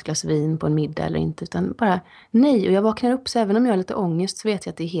man ska ta ett glas vin på en middag eller inte. Utan bara nej. Och jag vaknar upp, så även om jag har lite ångest så vet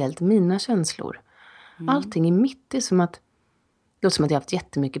jag att det är helt mina känslor. Allting är mitt. Det är som att... Det låter som att jag har haft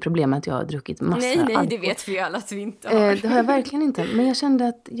jättemycket problem med att jag har druckit massa Nej, alkohol. det vet vi ju alla att vi inte har. Det har jag verkligen inte. Men jag kände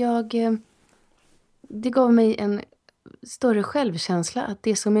att det gav mig en större självkänsla att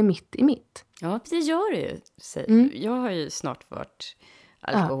det som är mitt är mitt. Ja, det gör det ju. Jag har ju snart varit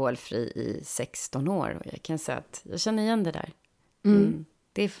alkoholfri i 16 år. Och jag kan säga att jag känner igen det där.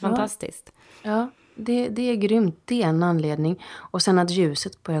 Det är fantastiskt. Ja, det är grymt. Det är en anledning. Och sen att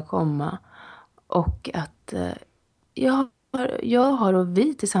ljuset börjar komma. Och att jag har och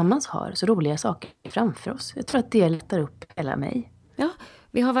vi tillsammans har så roliga saker framför oss. Jag tror att det lättar upp hela mig. Ja,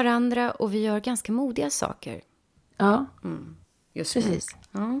 vi har varandra och vi gör ganska modiga saker. Ja, just precis.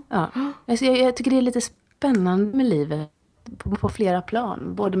 Ja. Alltså, jag tycker det är lite spännande med livet på flera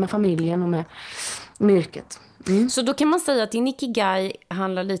plan. Både med familjen och med yrket. Så då kan man säga att din ikigai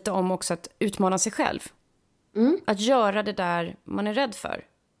handlar lite om också att utmana sig själv. Att göra det där man är rädd för.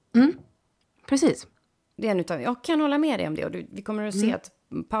 Precis. Det är en utav, jag kan hålla med dig om det. Och vi kommer att se att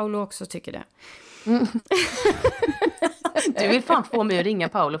Paolo också tycker det. Du vill fan få mig att ringa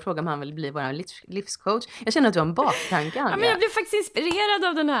Paolo och fråga om han vill bli vår livscoach. Jag känner att du har en baktanke. Ja, men jag blev faktiskt inspirerad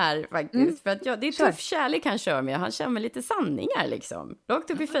av den här faktiskt. För att det är tuff kärlek han kör med. Han kör med lite sanningar liksom.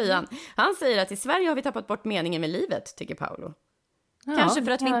 Rakt upp i fejan. Han säger att i Sverige har vi tappat bort meningen med livet, tycker Paolo. Kanske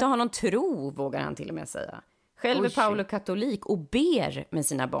för att vi inte har någon tro, vågar han till och med säga. Själv är Paolo katolik och ber med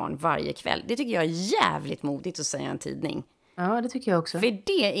sina barn varje kväll. Det tycker jag är jävligt modigt att säga i en tidning. Ja, det tycker jag också. För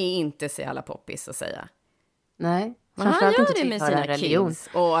det är inte så jävla poppis att säga. Nej. Men han gör det med sina kids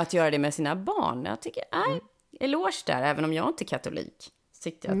och att göra det med sina barn. Jag tycker, eloge där, även om jag inte är katolik.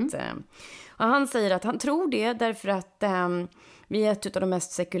 Och han säger att han tror det därför att vi är ett av de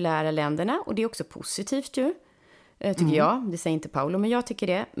mest sekulära länderna. Och det är också positivt ju, tycker jag. Det säger inte Paolo, men jag tycker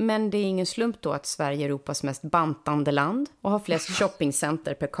det. Men det är ingen slump då att Sverige är Europas mest bantande land och har flest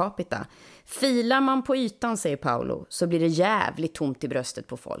shoppingcenter per capita. Filar man på ytan, säger Paolo, så blir det jävligt tomt i bröstet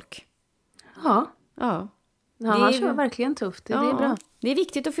på folk. Ja. Ja. Ja, han kör verkligen tufft. Det är bra. Det är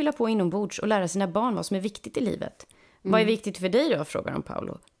viktigt att fylla på inombords och lära sina barn vad som är viktigt i livet. Vad är viktigt för dig då, frågar de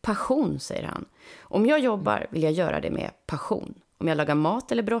Paolo. Passion, säger han. Om jag jobbar vill jag göra det med passion. Om jag lagar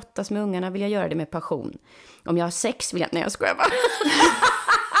mat eller brottas med ungarna vill jag göra det med passion. Om jag har sex vill jag... Nej, jag skojar bara.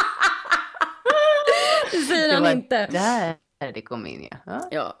 Det säger han inte. Där det kom in,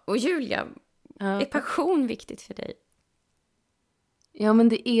 ja. Och Julia, är passion viktigt för dig? Ja, men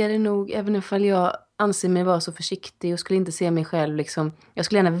det är det nog, även ifall jag anser mig vara så försiktig och skulle inte se mig själv liksom. Jag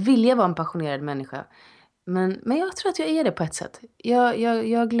skulle gärna vilja vara en passionerad människa. Men jag tror att jag är det på ett sätt.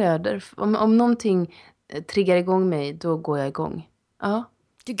 Jag glöder. Om någonting triggar igång mig, då går jag igång. Ja.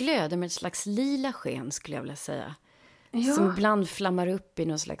 Du glöder med ett slags lila sken, skulle jag vilja säga. Ja. Som ibland flammar upp i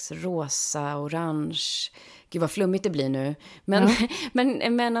någon slags rosa, orange. Gud vad flummigt det blir nu.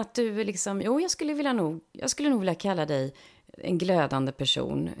 Men, men att du liksom... Jo, jag skulle nog vilja kalla dig en glödande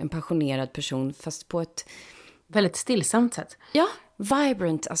person. En passionerad person, fast på ett... Väldigt stillsamt sätt. Ja,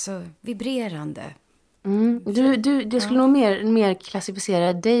 vibrant, alltså vibrerande. Jag skulle nog mer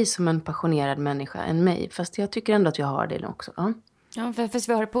klassificera dig som en passionerad människa än mig. Fast jag tycker ändå att jag har det också. Ja. Ja, fast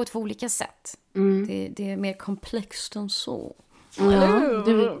vi har det på 2 olika sätt. Det är mer komplext än så.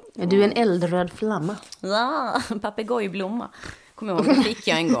 Ja, du är en eldröd flamma. Ja, papegojblomma. Kommer ihåg, det fick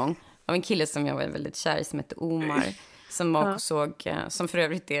jag en gång av en kille som jag var väldigt kär i som hette Omar. Som för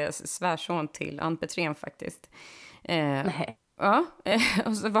övrigt är svärson till Ann Petrén faktiskt. Nej. Ja,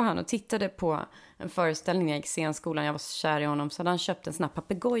 och så var han och tittade på en föreställning när jag gick scenskolan. Jag var så kär i honom, så hade han köpt en sån här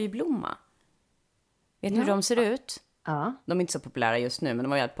papegojblomma. Vet ni hur de ser ut? Ja. De är inte så populära just nu, men de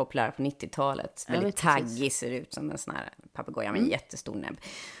var väldigt populära på 90-talet. Väldigt taggig, ser ut som en sån här papegoja med en jättestor näbb.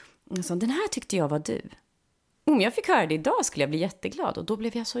 Så den här tyckte jag var du. Om jag fick höra det idag skulle jag bli jätteglad. Och då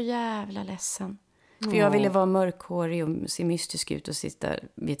blev jag så jävla ledsen. För jag ville vara mörkhårig och se mystisk ut och sitta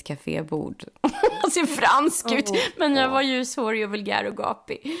vid ett kafébord. Och se fransk ut. Men jag var ljushårig och vulgär och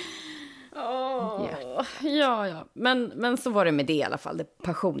gapig. Ja. Men så var det med det i alla fall, det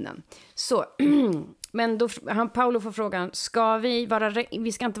passionen. Så, men då Paolo får frågan,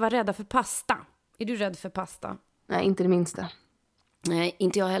 vi ska inte vara rädda för pasta. Är du rädd för pasta? Nej, inte det minsta. Nej,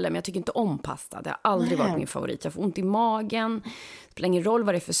 inte jag heller, men jag tycker inte om pasta. Det har aldrig varit min favorit. Jag får ont i magen. Det spelar ingen roll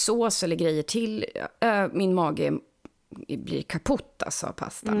vad det är för sås eller grejer till. Min mage blir kaputt alltså av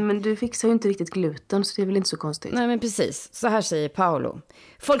pasta. Men du fixar ju inte riktigt gluten, så det är väl inte så konstigt. Nej, men precis. Så här säger Paolo.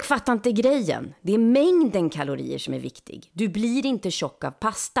 Folk fattar inte grejen. Det är mängden kalorier som är viktig. Du blir inte tjock av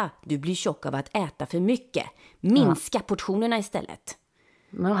pasta. Du blir tjock av att äta för mycket. Minska portionerna istället.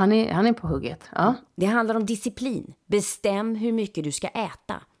 Ja, han är på hugget. Ja. Det handlar om disciplin. Bestäm hur mycket du ska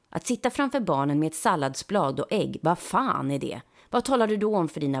äta. Att sitta framför barnen med ett salladsblad och ägg, vad fan är det? Vad talar du då om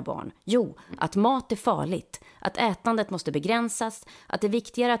för dina barn? Jo, att mat är farligt. Att ätandet måste begränsas. Att det är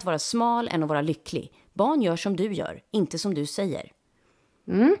viktigare att vara smal än att vara lycklig. Barn gör som du gör, inte som du säger.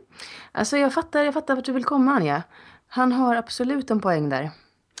 Alltså jag fattar vart du vill komma, Anja. Han har absolut en poäng där.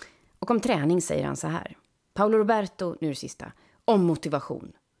 Och om träning säger han så här. Paolo Roberto, nu är det sista. Om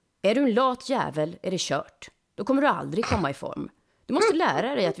motivation. Är du en lat jävel är det kört. Då kommer du aldrig komma i form. Du måste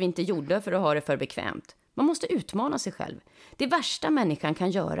lära dig att vi inte gjorde för att ha det för bekvämt. Man måste utmana sig själv. Det värsta människan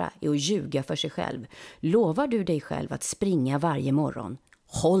kan göra är att ljuga för sig själv. Lovar du dig själv att springa varje morgon?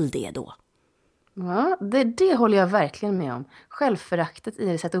 Håll det då. Ja, det håller jag verkligen med om. Självföraktet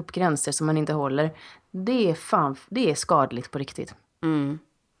i att sätta upp gränser som man inte håller. Det är skadligt på riktigt.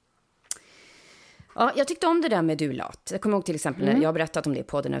 Ja, jag tyckte om det där med du lat. Jag kommer ihåg till exempel när jag har berättat om det på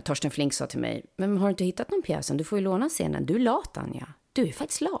podden när Torsten Flink sa till mig. Men har du inte hittat någon pjäsen? Du får ju låna scenen. Du är lat, Anja. Du är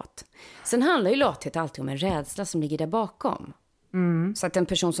faktiskt lat. Sen handlar ju lathet alltid om en rädsla som ligger där bakom. Så att en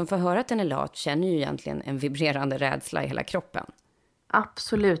person som får höra att den är lat känner ju egentligen en vibrerande rädsla i hela kroppen.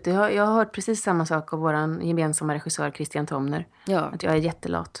 Absolut. Jag har hört precis samma sak av vår gemensamma regissör Christian Tomner. Ja. Att jag är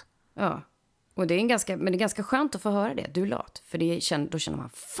jättelat. Ja. Och det är men det är ganska skönt att få höra det. Du är lat. För då känner man,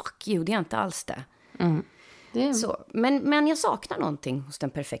 fuck you, det är inte alls det. Så, men jag saknar någonting hos den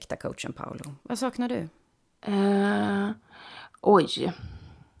perfekta coachen, Paolo. Vad saknar du? Oj.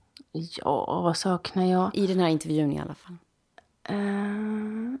 Ja, vad saknar jag? I den här intervjun i alla fall.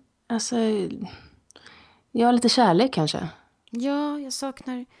 Alltså, ja, lite kärlek kanske. Ja, jag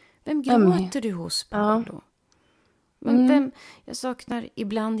saknar... Vem gråter du hos, Paolo? Ja. Men jag saknar...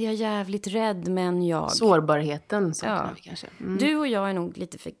 Ibland är jag jävligt rädd, men jag... Sårbarheten saknar vi kanske. Du och jag är nog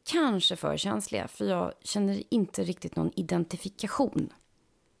lite kanske för känsliga. För jag känner inte riktigt någon identifikation.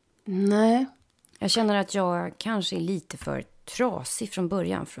 Nej. Jag känner att jag kanske är lite för trasig från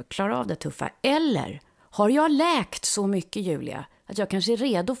början för att klara av det tuffa. Eller har jag läkt så mycket, Julia, att jag kanske är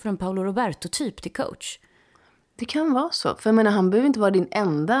redo för en Paolo Roberto-typ till coach? Det kan vara så. För jag menar, han behöver inte vara din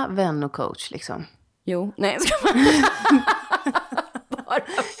enda vän och coach liksom. Jo, nej.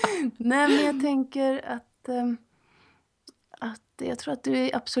 Nej, men jag tänker att jag tror att du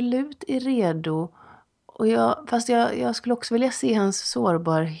absolut är redo. Och jag skulle också vilja se hans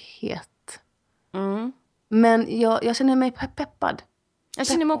sårbarhet. Men jag känner mig peppad. Jag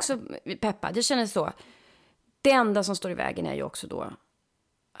känner mig också peppad. Jag känner så. Det enda som står i vägen är ju också då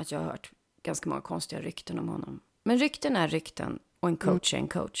att jag har hört ganska många konstiga rykten om honom. Men rykten är rykten. Och en coach är en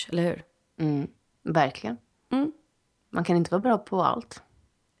coach, eller hur? Verkligen. Man kan inte vara bra på allt.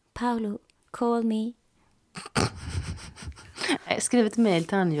 Paolo, call me. Skriv ett mejl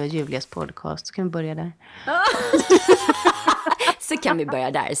till Anja och Julias podcast så kan vi börja där. Så kan vi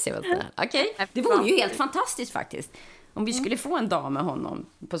börja där. Okej. Det vore ju helt fantastiskt faktiskt. Om vi skulle få en dag med honom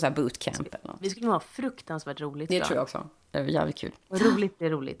på så här bootcamp eller något. Vi skulle ha fruktansvärt roligt. Det tror jag också. Det är jävligt kul. Och roligt är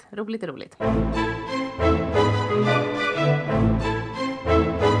roligt. Roligt är roligt.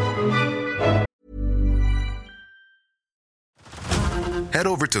 Head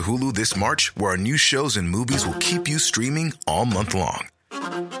over to Hulu this March, where our new shows and movies will keep you streaming all month long.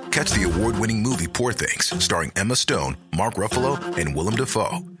 Catch the award-winning movie Poor Things, starring Emma Stone, Mark Ruffalo, and Willem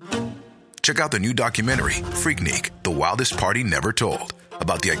Dafoe. Check out the new documentary, Freaknik, The Wildest Party Never Told,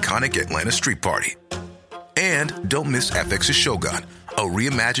 about the iconic Atlanta street party. And don't miss FX's Shogun, a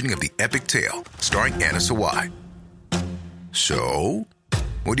reimagining of the epic tale, starring Anna Sawai. So,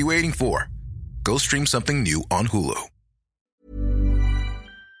 what are you waiting for? Go stream something new on Hulu.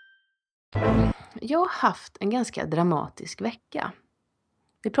 Jag har haft en ganska dramatisk vecka.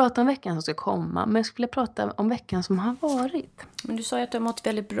 Vi pratar om veckan som ska komma, men jag skulle prata om veckan som har varit. Men du sa ju att du har mått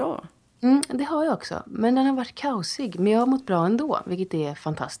väldigt bra. Det har jag också. Men den har varit kaosig. Men jag har mått bra ändå, vilket är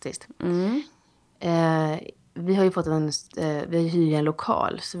fantastiskt. Vi har ju fått vi hyr en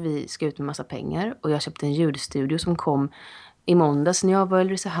lokal, så vi ska ut med massa pengar. Och jag köpte en ljudstudio som kom i måndags när jag var i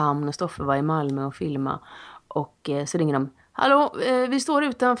Ulricehamn och Stoffe var i Malmö och filma. Och så ringer de. Hallå, vi står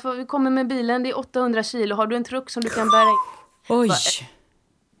utanför, vi kommer med bilen, det är 800 kilo. Har du en truck som du kan bära? Oj!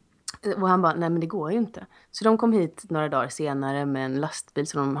 Och han bara, nej men det går ju inte. Så de kom hit några dagar senare med en lastbil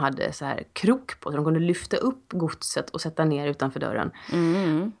som de hade så här krok på. Så de kunde lyfta upp godset och sätta ner utanför dörren.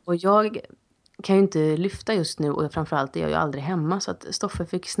 Och jag kan ju inte lyfta just nu, och framförallt är jag ju aldrig hemma. Så att Stoffe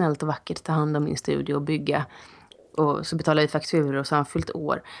fick snällt och vackert ta hand om min studio och bygga. Och så betalade jag fakturor och så har han fyllt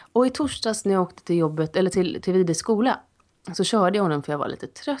år. Och i torsdags när jag åkte till jobbet, eller till Vides skola, så körde jag honom för jag var lite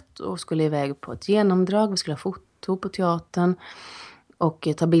trött och skulle iväg på ett genomdrag. Vi skulle ha foto på teatern och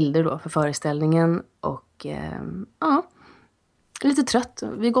ta bilder då för föreställningen. Och lite trött.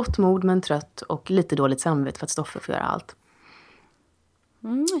 Vid gott mod men trött och lite dåligt samvete för att Stoffe får göra allt.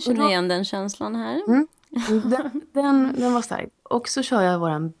 Jag känner igen den känslan här. Den var stark. Och så kör jag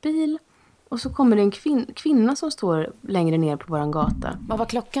våran bil. Och så kommer det en kvinna som står längre ner på våran gata. Vad var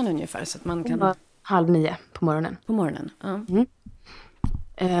klockan ungefär? Så att man kan... Det var 8:30 på morgonen. På morgonen, ja.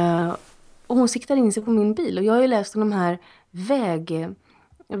 Och hon siktar in sig på min bil. Och jag har ju läst om de här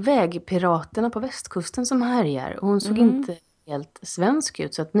vägpiraterna på västkusten som härjar. Och hon såg inte helt svensk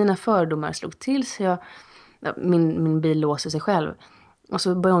ut. Så att mina fördomar slog till. Så min bil låser sig själv. Och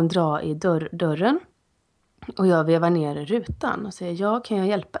så börjar hon dra i dörren. Och jag vevar ner rutan och säger, ja, kan jag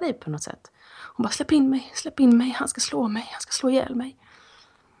hjälpa dig på något sätt? Hon bara, släpp in mig, han ska slå mig, han ska slå ihjäl mig.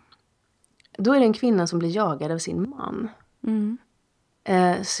 Då är det en kvinna som blir jagad av sin man.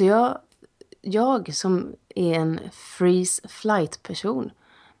 Så jag som är en freeze flight person,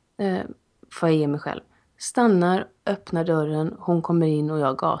 får jag ge mig själv, stannar, öppnar dörren, hon kommer in och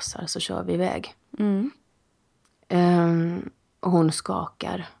jag gasar, så kör vi iväg. Och hon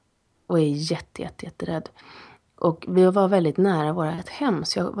skakar och är jätterädd. Och vi var väldigt nära vårt hem.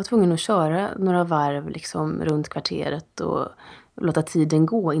 Så jag var tvungen att köra några varv liksom runt kvarteret. Och låta tiden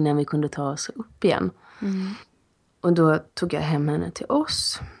gå innan vi kunde ta oss upp igen. Och då tog jag hem henne till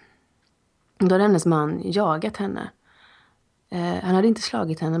oss. Då hade hennes man jagat henne. Han hade inte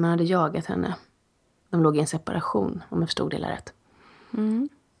slagit henne, men han hade jagat henne. De låg i en separation, om jag förstod det rätt.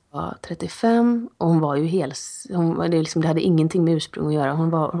 Var 35 och hon var ju det hade ingenting med ursprung att göra.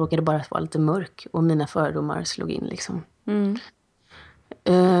 Hon råkade bara vara lite mörk och mina fördomar slog in liksom.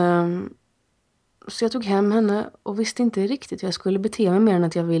 Så jag tog hem henne och visste inte riktigt hur jag skulle bete mig, mer än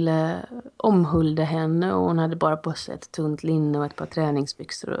att jag ville omhulda henne, och hon hade bara på sig ett tunt linne och ett par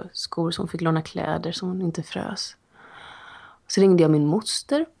träningsbyxor och skor som hon fick låna kläder så hon inte frös. Så ringde jag min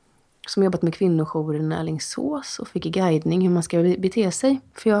moster som jobbat med kvinnojouren i Alingsås och fick guidning hur man ska bete sig.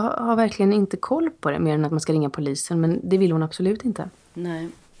 För jag har verkligen inte koll på det, mer än att man ska ringa polisen. Men det vill hon absolut inte. Nej.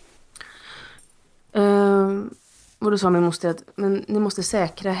 Och då sa min moster att men ni måste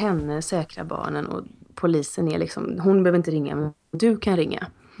säkra henne, säkra barnen. Och polisen är liksom, hon behöver inte ringa, men du kan ringa.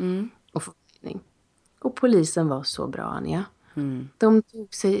 Och få guidning. Och polisen var så bra, Anja. De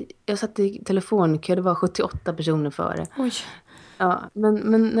tog sig, jag satt i telefonkö, det var 78 personer före. Oj. Ja,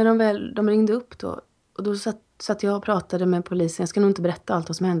 men när de ringde upp då, och då satt jag och pratade med polisen. Jag ska nog inte berätta allt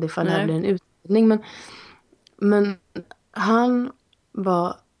vad som hände ifall det här blir en utredning. Men han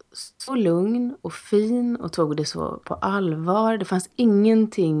var så lugn och fin och tog det så på allvar. Det fanns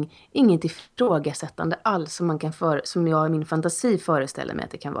inget ifrågasättande alls som jag i min fantasi föreställer mig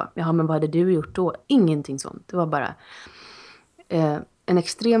att det kan vara. Jaha, men vad hade du gjort då? Ingenting sånt. Det var bara en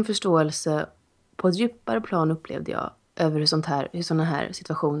extrem förståelse på ett djupare plan, upplevde jag, över hur såna här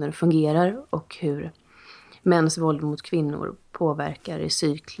situationer fungerar och hur mäns våld mot kvinnor påverkar i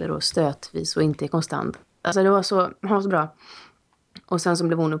cykler och stötvis och inte är konstant. Alltså det var så bra. Och sen så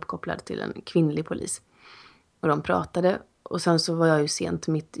blev hon uppkopplad till en kvinnlig polis. Och de pratade. Och sen så var jag ju sent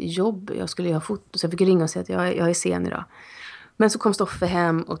till mitt jobb. Jag skulle ha foto, så jag fick ringa och säga att jag är sen idag. Men så kom Stoffe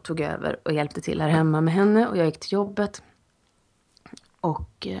hem och tog över och hjälpte till här hemma med henne. Och jag gick till jobbet.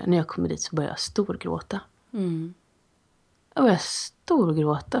 Och när jag kom dit så började jag storgråta. Mm. Jag började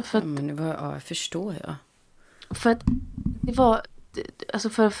storgråta för att... Men det var, jag förstår jag. För att det var... Alltså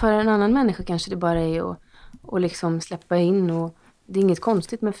för en annan människa kanske det bara är att liksom släppa in. Och det är inget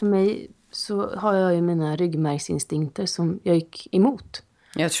konstigt, men för mig så har jag ju mina ryggmärgsinstinkter som jag gick emot.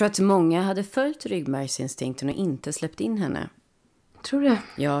 Jag tror att många hade följt ryggmärgsinstinkten och inte släppt in henne. Tror du?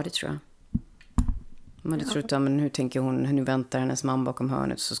 Ja, det tror jag. Man hade trott att hur tänker hon, nu väntar hennes man bakom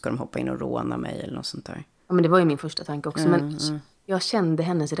hörnet så ska de hoppa in och råna mig eller något sånt där. Ja, men det var ju min första tanke också. Men jag kände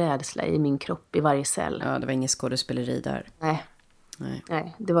hennes rädsla i min kropp, i varje cell. Ja, det var ingen skådespeleri där.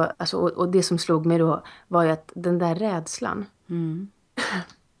 Nej, det var, alltså, och det som slog mig då var ju att den där rädslan.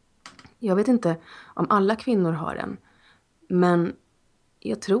 Jag vet inte om alla kvinnor har den. Men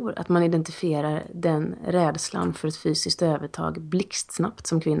jag tror att man identifierar den rädslan för ett fysiskt övertag blixtsnabbt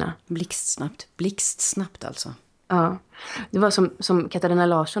som kvinna. Blixtsnabbt alltså. Ja, det var som Katarina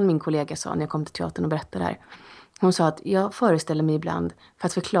Larsson, min kollega, sa när jag kom till teatern och berättade här. Hon sa att jag föreställer mig ibland, för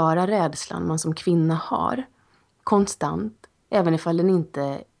att förklara rädslan man som kvinna har, konstant, även ifall den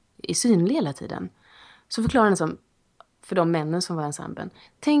inte är synlig hela tiden, så förklarar den som, för de männen som var i ensemblen,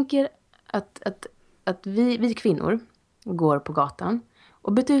 tänker att vi kvinnor går på gatan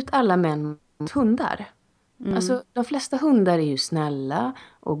och byter ut alla män mot hundar. Alltså de flesta hundar är ju snälla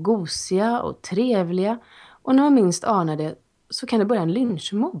och gosiga och trevliga. Och när man minst anar det så kan det börja en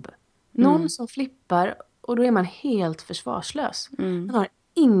lynchmobb. Någon som flippar och då är man helt försvarslös. Man har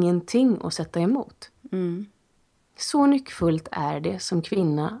ingenting att sätta emot. Så nyckfullt är det som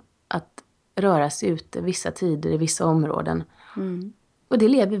kvinna att röra sig ute vissa tider i vissa områden. Och det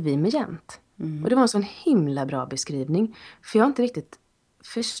lever vi med jämt. Och det var en sån himla bra beskrivning. För jag har inte riktigt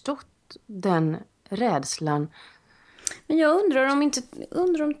förstått den rädslan. Men jag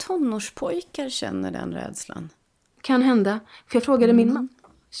undrar om tonårspojkar känner den rädslan. Kan hända. För jag frågade min man,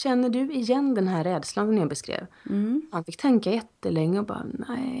 känner du igen den här rädslan som jag beskrev? Han fick tänka jättelänge och bara,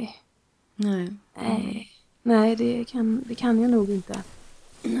 nej, det kan jag nog inte.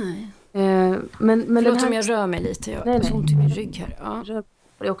 Nej. Men förlåt om jag rör mig lite. Jag har så ont i min rygg här. Ja.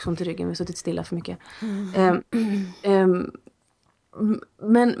 Det är också ont i ryggen, vi har suttit stilla för mycket.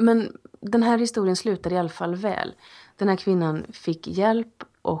 Men den här historien slutade i alla fall väl. Den här kvinnan fick hjälp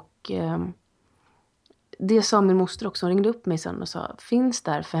och det sa min moster också. Hon ringde upp mig sen och sa, finns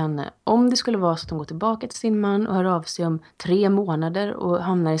där för henne om det skulle vara så att hon går tillbaka till sin man och hör av sig om 3 månader och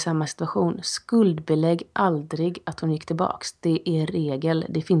hamnar i samma situation. Skuldbelägg aldrig att hon gick tillbaks. Det är regel.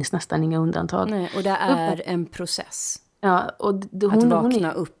 Det finns nästan inga undantag. Nej, och det är en process. Ja, och att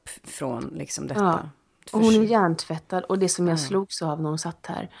vakna upp från liksom detta. Ja. Och hon är hjärntvättad. Och det som jag slogs av när hon satt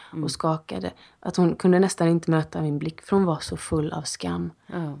här och skakade. Att hon kunde nästan inte möta min blick. För hon var så full av skam.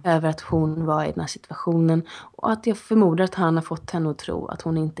 Över att hon var i den här situationen. Och att jag förmodar att han har fått henne att tro att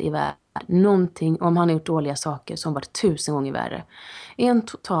hon inte är värd någonting. Om han har gjort dåliga saker som varit 1000 gånger värre. En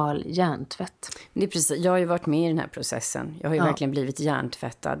total hjärntvätt. Det är precis. Jag har ju varit med i den här processen. Jag har ju verkligen blivit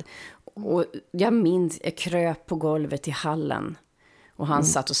hjärntvättad. Och jag minns, jag kröp på golvet i hallen. Och han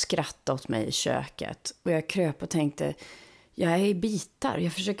satt och skrattade åt mig i köket. Och jag kröp och tänkte, jag är i bitar.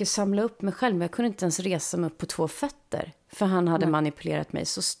 Jag försöker samla upp mig själv. Men jag kunde inte ens resa mig upp på 2 fötter. För han hade manipulerat mig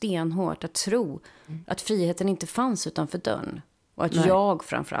så stenhårt att tro att friheten inte fanns utanför dörren. Och att jag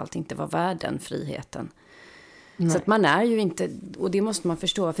framförallt inte var värd den friheten. Så att man är ju inte, och det måste man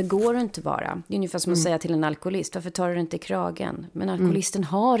förstå, varför går det inte bara? Det är ungefär som att säga till en alkoholist, varför tar du inte kragen? Men alkoholisten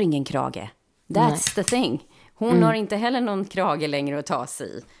har ingen krage. That's the thing. Hon har inte heller någon krage längre att ta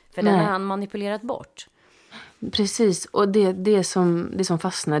sig i. För den har han manipulerat bort. Precis, och det som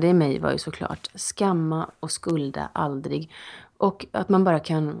fastnade i mig var ju såklart skamma och skulda aldrig. Och att man bara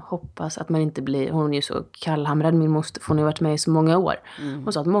kan hoppas att man inte blir, hon är ju så kallhamrad min moster, för hon har varit med i så många år.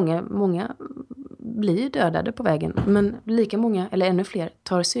 Hon sa att många blir dödade på vägen, men lika många eller ännu fler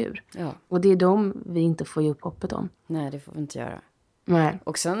tar sig ur. Ja. Och det är dem vi inte får ge upp hoppet om. Nej, det får vi inte göra. Nej.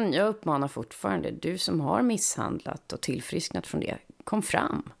 Och sen, jag uppmanar fortfarande, du som har misshandlat och tillfrisknat från det, kom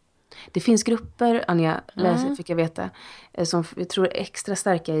fram. Det finns grupper, Anja, fick jag veta, som jag tror är extra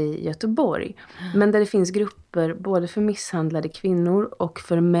starka i Göteborg. Men där det finns grupper både för misshandlade kvinnor och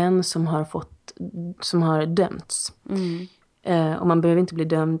för män som har dömts. Och man behöver inte bli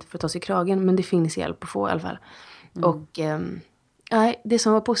dömd för att ta sig i kragen, men det finns hjälp att få i alla fall. Och det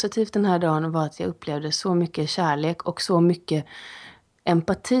som var positivt den här dagen var att jag upplevde så mycket kärlek och så mycket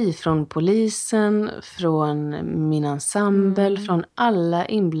empati från polisen, från min ensemble, från alla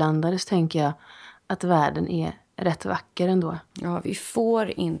inblandade, så tänker jag att världen är rätt vacker ändå. Ja, vi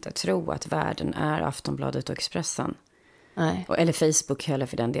får inte tro att världen är Aftonbladet och Expressen. Nej. Eller Facebook heller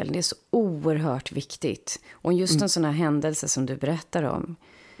för den delen. Det är så oerhört viktigt. Och just en sån här händelse som du berättar om,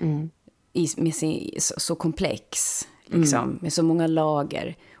 så komplex, liksom, med så många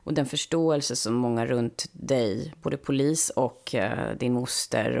lager. Och den förståelse som många runt dig, både polis och din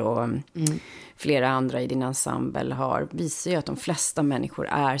moster och flera andra i din ensemble har, visar ju att de flesta människor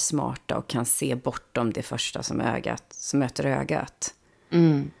är smarta och kan se bortom det första som möter ögat.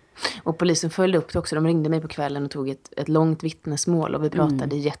 Och polisen följde upp det också. De ringde mig på kvällen och tog ett långt vittnesmål. Och vi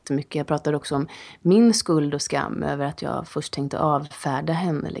pratade jättemycket. Jag pratade också om min skuld och skam över att jag först tänkte avfärda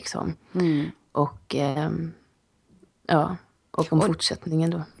henne. Liksom. Och och om fortsättningen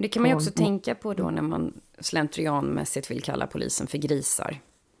då. Det kan man ju också tänka på då när man slentrianmässigt vill kalla polisen för grisar.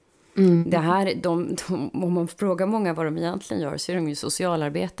 Det här, om man frågar många vad de egentligen gör, så är de ju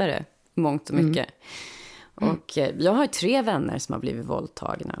socialarbetare, mångt och mycket. Och jag har 3 vänner som har blivit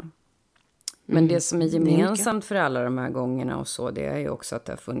våldtagna. Men det som är gemensamt för alla de här gångerna och så, det är ju också att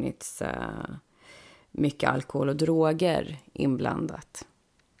det har funnits mycket alkohol och droger inblandat.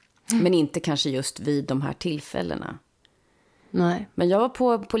 Men inte kanske just vid de här tillfällena. Nej. Men jag var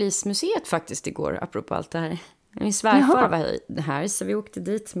på polismuseet faktiskt igår, apropå allt det här. Min svärfar var här, så vi åkte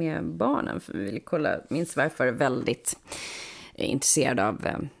dit med barnen för vi ville kolla. Min svärfar är väldigt intresserad av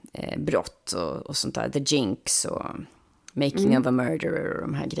brott och sånt där. The Jinx och Making of a Murderer och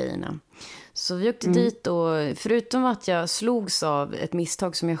de här grejerna. Så vi åkte dit och förutom att jag slogs av ett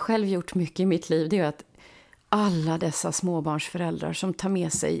misstag som jag själv gjort mycket i mitt liv, det är att alla dessa småbarnsföräldrar som tar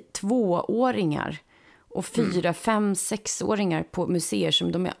med sig 2-åringar och 4, 5, 6-åringar på museer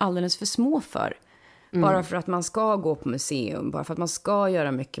som de är alldeles för små för. Bara för att man ska gå på museum, bara för att man ska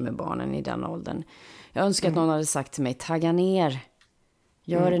göra mycket med barnen i den åldern. Jag önskar att någon hade sagt till mig, tagga ner.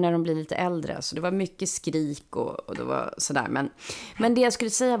 Gör det när de blir lite äldre. Så det var mycket skrik och det var sådär. Men det jag skulle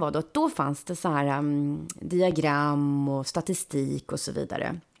säga var då att då fanns det så här diagram och statistik och så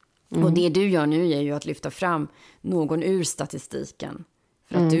vidare. Och det du gör nu är ju att lyfta fram någon ur statistiken.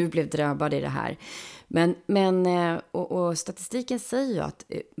 För att du blev drabbad i det här. Men statistiken säger ju att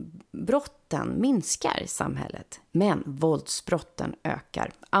brotten minskar i samhället. Men våldsbrotten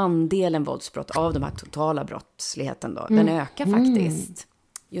ökar. Andelen våldsbrott av de här totala brottsligheten då, den ökar faktiskt.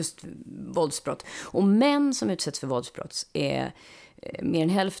 Just våldsbrott. Och män som utsätts för våldsbrott är mer än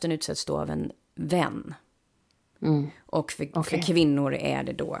hälften utsätts då av en vän. Och för kvinnor är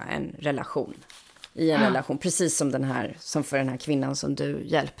det då en relation. I en relation, precis som som för den här kvinnan som du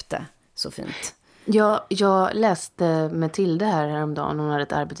hjälpte så fint. Jag läste Matilda häromdagen, hon hade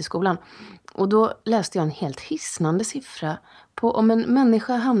ett arbete i skolan. Och då läste jag en helt hisnande siffra på om en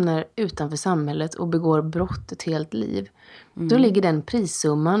människa hamnar utanför samhället och begår brott ett helt liv. Då ligger den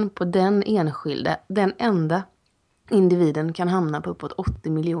prissumman på den enskilda, den enda individen kan hamna på uppåt 80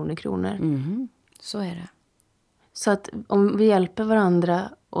 miljoner kronor. Så är det. Så att om vi hjälper varandra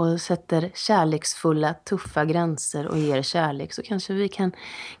och sätter kärleksfulla, tuffa gränser och ger kärlek, så kanske vi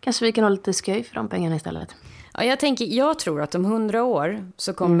kan ha lite skoj för de pengarna istället. Ja, jag tror att om 100 år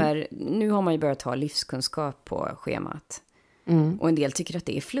så kommer, nu har man ju börjat ha livskunskap på schemat. Och en del tycker att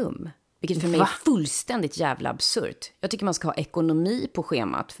det är flum. Vilket för mig är fullständigt jävla absurt. Jag tycker man ska ha ekonomi på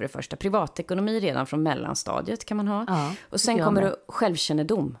schemat för det första. Privatekonomi redan från mellanstadiet kan man ha. Ja, och sen kommer det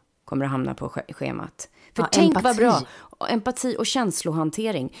självkännedom kommer att hamna på schemat. För tänk empati. Vad bra. Empati och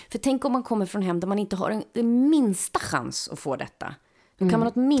känslohantering. För tänk om man kommer från hem där man inte har den minsta chans att få detta. Då kan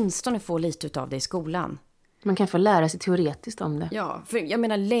man åtminstone få lite av det i skolan. Man kan få lära sig teoretiskt om det. Ja, för jag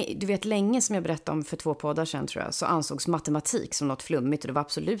menar, du vet länge som jag berättade om för 2 poddar sedan tror jag, så ansågs matematik som något flummigt och det var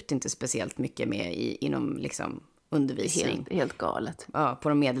absolut inte speciellt mycket med inom liksom undervisning. Helt galet. Ja, på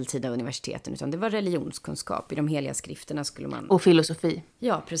de medeltida universiteten, utan det var religionskunskap. I de heliga skrifterna skulle man... Och filosofi.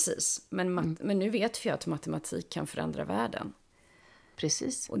 Ja, precis. Men nu vet vi att matematik kan förändra världen.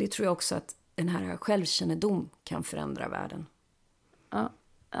 Precis. Och det tror jag också att den här självkännedom kan förändra världen.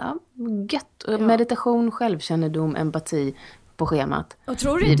 Ja, gött. Meditation, självkännedom, empati på schemat. Och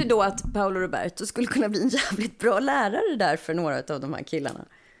tror du inte då att Paolo Roberto skulle kunna bli en jävligt bra lärare där för några av de här killarna?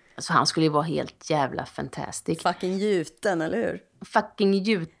 Alltså han skulle ju vara helt jävla fantastisk. Fucking gjuten, eller hur? Fucking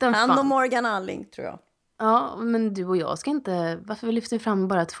gjuten, fan. Han och Morgan Alling, tror jag. Ja, men du och jag ska inte... Varför vi lyfter fram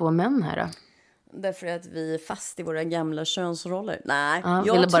bara 2 män här då? Därför att vi är fast i våra gamla könsroller. Nej, Ja,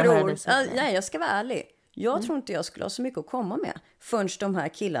 jag tror... nej, jag ska vara ärlig. Jag tror inte jag skulle ha så mycket att komma med förrän de här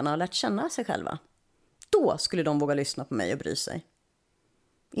killarna har lärt känna sig själva. Då skulle de våga lyssna på mig och bry sig.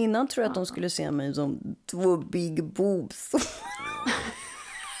 Innan tror jag att de skulle se mig som 2 big boobs.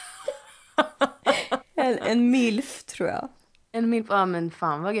 en milf, tror jag. En milf, ja men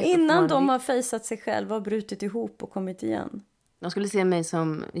fan vad gött. Innan de har fejsat sig själva och brutit ihop och kommit igen. De skulle se mig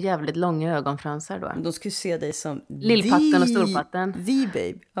som jävligt långa ögonfransar då. De skulle se dig som lillpatten och storpatten.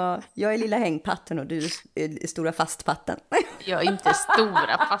 Babe. Ja, jag är lilla hängpatten och du är stora fastpatten. Jag är inte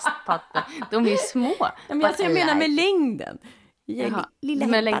stora fastpatten. De är små. Ja, men jag menar med längden. Lilla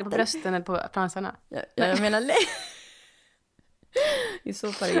med längden på brösten eller på fransarna. Ja, jag menar i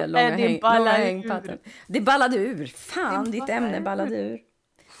så fall är jag långa hängpatten. Det ballade ur. Fan, ditt ämne ballade ur.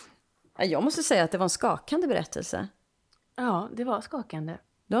 Ja, jag måste säga att det var en skakande berättelse. Ja, det var skakande.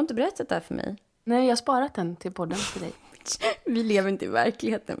 Du har inte berättat det här för mig. Nej, jag har sparat den till podden till dig. Vi lever inte i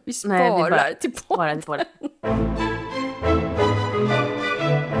verkligheten. Vi sparar till podden.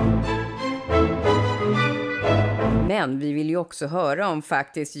 Men vi vill ju också höra om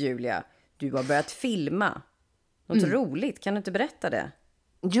faktiskt, Julia. Du har börjat filma. Något roligt. Kan du inte berätta det?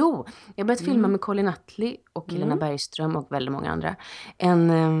 Jo, jag har börjat filma med Colin Nutley och Helena Bergström och väldigt många andra.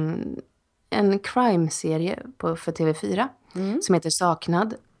 En crime-serie för TV4 som heter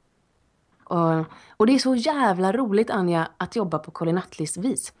Saknad. Och det är så jävla roligt, Anja, att jobba på Colin Nutleys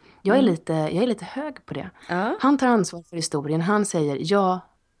vis. Jag är lite hög på det. Han tar ansvar för historien. Han säger,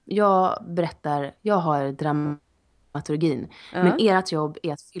 jag berättar, jag har dramaturgin. Men ert jobb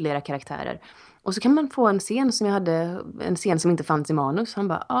är att fylla era karaktärer. Och så kan man få en scen som inte fanns i manus. Han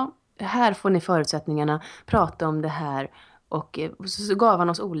bara, här får ni förutsättningarna, prata om det här. Och så gav han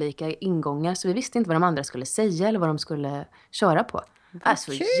oss olika ingångar. Så vi visste inte vad de andra skulle säga eller vad de skulle köra på.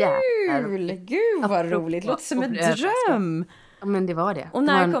 Alltså, kul! Gud vad roligt, låter som en dröm. Ja, men det var det. Och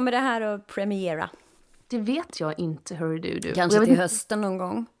när kommer det här att premiera? Det vet jag inte, hör du. Kanske till hösten någon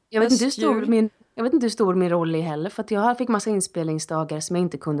gång. Jag vet inte hur stor min roll är heller. För att jag fick massa inspelningsdagar som jag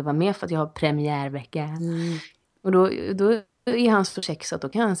inte kunde vara med för att jag har premiärvecka. Och då är hans för check, så att då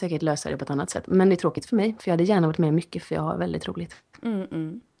kan han säkert lösa det på ett annat sätt. Men det är tråkigt för mig, för jag hade gärna varit med mycket, för jag har väldigt roligt.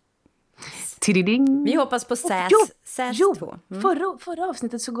 Tididing. Vi hoppas på SAS 2. Förra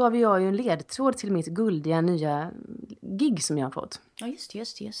avsnittet så gav jag ju en ledtråd till mitt guldiga nya gig som jag har fått. Ja, just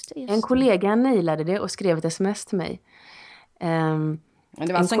det. En kollega nailade det och skrev ett sms till mig.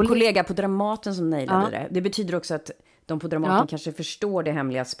 Det var alltså en kollega på Dramaten som nailade det. Det betyder också att de på Dramaten kanske förstår det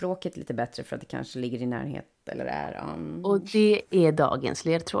hemliga språket lite bättre för att det kanske ligger i närhet eller är. Och det är dagens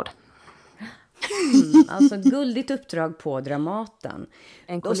ledtråd. Alltså ett guldigt uppdrag på Dramaten.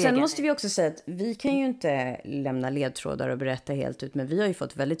 Och sen måste vi också säga att vi kan ju inte lämna ledtrådar och berätta helt ut, men vi har ju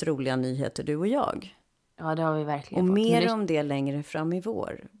fått väldigt roliga nyheter, du och jag. Ja, det har vi verkligen och fått. Och mer om det längre fram i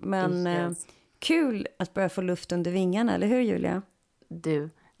vår. Men kul att börja få luft under vingarna, eller hur Julia? Du,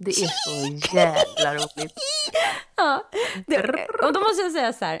 det är så jävla roligt. Ja, och då måste jag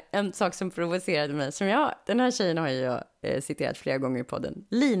säga så här, en sak som provocerade mig, den här tjejen har jag citerat flera gånger i podden.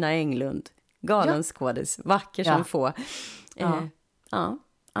 Lina Englund, galen skådis, vacker som få.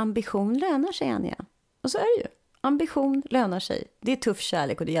 Ambition lönar sig, Anja. Och så är det ju. Ambition lönar sig. Det är tuff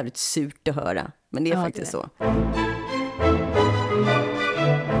kärlek och det är jävligt surt att höra. Men det är faktiskt så.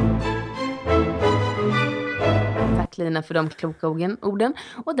 Tack Lina för de kloka orden.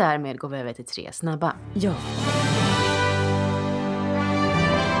 Och därmed går vi över till 3 snabba. Ja.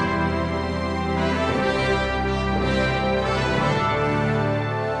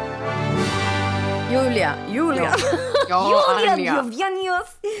 Julia.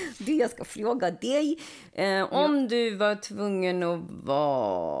 Du, jag ska fråga dig. Om du var tvungen att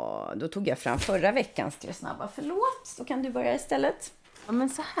vara... Då tog jag fram förra veckans 3 snabba. Förlåt, då kan du börja istället. Ja, men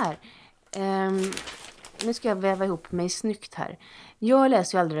så här. Nu ska jag väva ihop mig snyggt här. Jag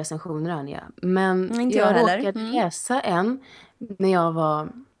läser ju aldrig recensioner, Anja. Men jag råkade läsa en när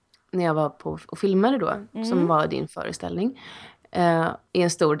jag var på och filmade då. Som var din föreställning. I en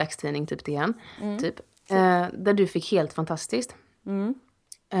stor dagstidning, typ DN. Där du fick helt fantastiskt.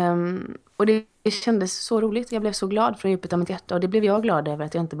 Och det kändes så roligt. Jag blev så glad från djupet av mitt hjärta. Och det blev jag glad över,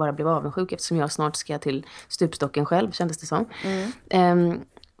 att jag inte bara blev avundsjuk. Eftersom jag snart ska till stupstocken själv, kändes det som.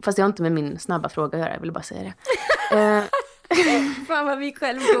 Fast jag har inte med min snabba fråga att göra, jag vill bara säga det. Fan vad vi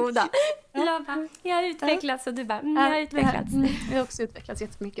självgoda. Jag har utvecklats och du bara, jag har utvecklats. Jag har också utvecklats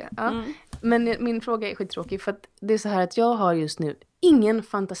jättemycket. Ja. Men min fråga är skittråkig för att det är så här att jag har just nu ingen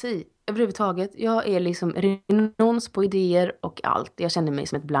fantasi överhuvudtaget. Jag är liksom renons på idéer och allt. Jag känner mig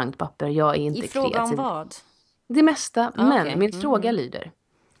som ett blankt papper. Jag är inte kreativ. I fråga om vad? Det mesta, men okej. min fråga lyder.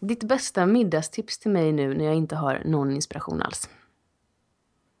 Ditt bästa middagstips till mig nu när jag inte har någon inspiration alls.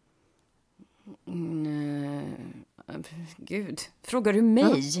 Gud, frågar du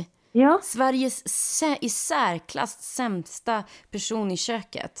mig? Ja. Sveriges i särklass sämsta person i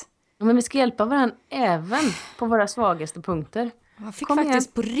köket. Men vi ska hjälpa varandra även på våra svagaste punkter. Jag fick Kom faktiskt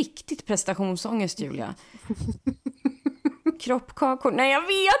igen. på riktigt prestationsångest, Julia. Kroppkakor? Nej, jag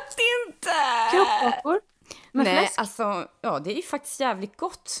vet inte! Kroppkakor? Med Nej, fläsk? alltså, ja, det är ju faktiskt jävligt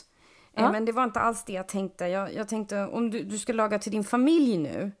gott. Ja. Men det var inte alls det jag tänkte. Jag tänkte, om du ska laga till din familj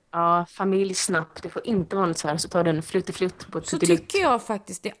nu. Ja, familj snabbt. Det får inte vara något så här. Så tar den flutt på ett Så tuttilutt. tycker jag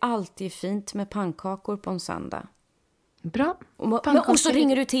faktiskt det alltid är fint med pannkakor på en söndag. Bra. Och så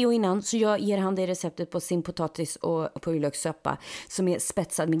ringer du Theo innan, så jag ger han det receptet på sin potatis och purjolökssoppa som är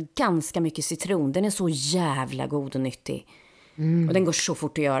spetsad med ganska mycket citron. Den är så jävla god och nyttig. Och den går så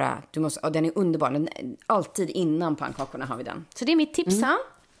fort att göra. Den är underbar. Alltid innan pannkakorna har vi den. Så det är mitt tips, ha?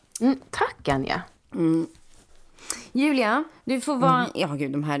 Tack, Anja. Julia, du får vara... Ja,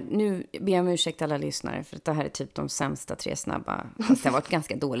 gud, nu ber jag om ursäkt alla lyssnare, för att det här är typ de sämsta 3 snabba. Fast det har varit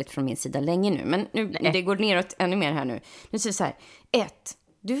ganska dåligt från min sida länge nu. Men det går neråt ännu mer här nu. Nu säger vi så här. 1.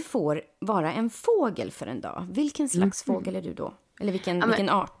 Du får vara en fågel för en dag. Vilken slags fågel är du då? Eller vilken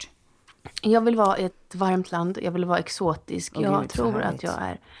art? Jag vill vara i ett varmt land. Jag vill vara exotisk. Jag tror att jag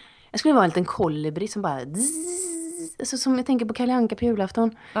är... Jag skulle vara en liten kolibri som bara... Alltså, som jag tänker på Kalle Anka på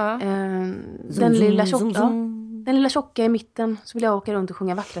julafton. Den lilla tjocka i mitten. Så vill jag åka runt och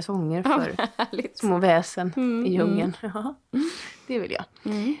sjunga vackra sånger för små väsen i djungeln. Det vill jag.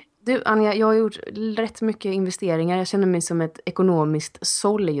 Du, Anja, jag har gjort rätt mycket investeringar. Jag känner mig som ett ekonomiskt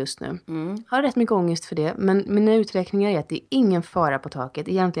såll just nu. Har rätt mycket ångest för det. Men mina uträkningar är att det är ingen fara på taket.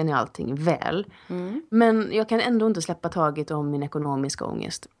 Egentligen är allting väl. Men jag kan ändå inte släppa taget om min ekonomiska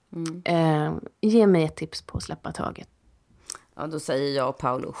ångest. Ge mig ett tips på att släppa taget. Ja, då säger jag och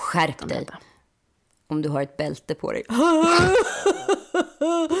Paolo, skärp dig. Om du har ett bälte på dig.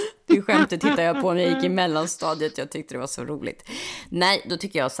 Det skämtet tittade jag på när jag gick i mellanstadiet. Jag tyckte det var så roligt. Nej, då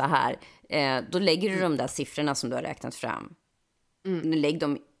tycker jag så här. Då lägger du de där siffrorna som du har räknat fram. Lägg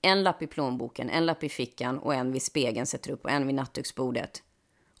dem en lapp i plånboken, en lapp i fickan och en vid spegeln sätter upp och en vid nattduksbordet.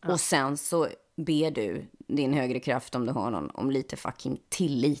 Och sen så ber du din högre kraft, om du har någon, om lite fucking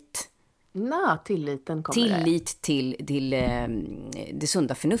tillit. Tilliten kommer tillit till det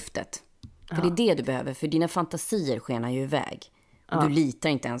sunda förnuftet. För det är det du behöver, för dina fantasier skenar ju iväg. Och du litar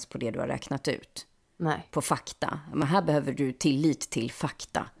inte ens på det du har räknat ut. Nej. På fakta. Men här behöver du tillit till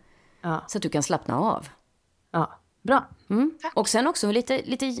fakta. Så att du kan slappna av. Ja, bra. Och sen också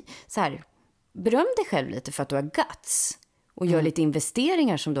lite så här, beröm dig själv lite för att du har guts. Och gör lite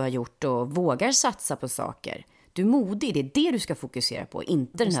investeringar som du har gjort och vågar satsa på saker. Du är modig, det är det du ska fokusera på,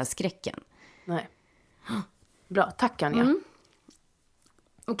 inte den här skräcken. Nej. Bra, tack Anja.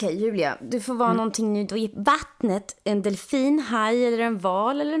 Okej, Julia, du får vara någonting nu då i vattnet. En delfin, haj eller en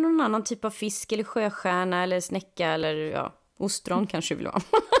val eller någon annan typ av fisk eller sjöstjärna eller snäcka eller ostron kanske du vill vara.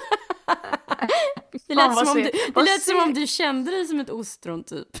 Det lät som om du kände dig som ett ostron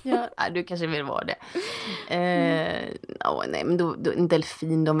typ. Ja, du kanske vill vara det. Nej, men en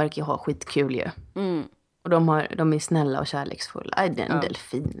delfin, de verkar ju ha skitkul ju. Och de är snälla och kärleksfulla. En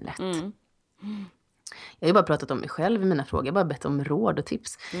delfin lätt. Jag har ju bara pratat om mig själv i mina frågor. Jag har bara bett om råd och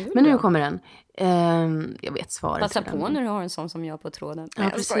tips. Men nu kommer den. Jag vet svaret. Passa på när du har en sån som jag på tråden. Ja,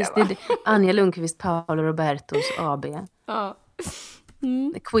 precis. Det är Anja Lundqvist, Paolo Robertos AB. Ja.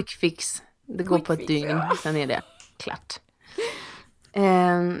 Quick fix. Det går på ett dygn. Sen är det klart.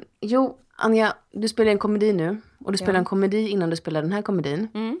 Jo, Anja, du spelar en komedi nu. Och du spelar en komedi innan du spelar den här komedin.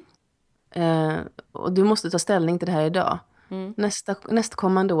 Och du måste ta ställning till det här idag.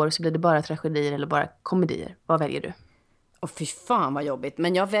 Nästkommande år så blir det bara tragedier eller bara komedier. Vad väljer du? Fy fan vad jobbigt.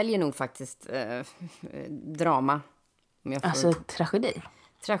 Men jag väljer nog faktiskt drama. Alltså tragedi?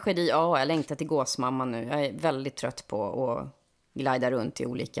 Tragedi, ja. Jag längtar till gåsmamman nu. Jag är väldigt trött på att glida runt i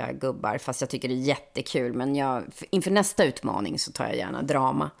olika gubbar. Fast jag tycker det är jättekul. Men inför nästa utmaning så tar jag gärna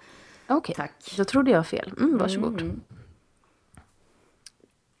drama. Okej, tack. Då trodde jag fel. Varsågod.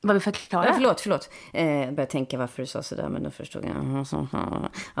 Vad vi förklarar? Förlåt. Jag började tänka varför du sa sådär, men då förstod jag.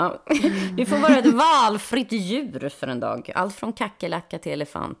 Ja. Du får vara ett valfritt djur för en dag. Allt från kackerlacka till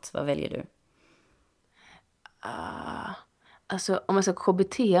elefant. Vad väljer du? Alltså, om jag ska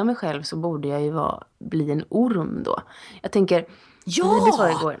KBT mig själv så borde jag ju bli en orm då. Jag tänker... Ja! Det sa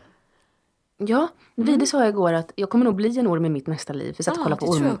jag igår. Ja, Vide sa jag igår att jag kommer nog bli en orm i mitt nästa liv. För att kolla på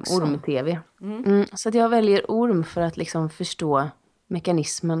orm-tv. Så att jag väljer orm för att liksom förstå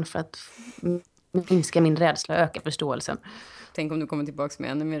mekanismen. För att minska min rädsla och öka förståelsen. Tänk om du kommer tillbaka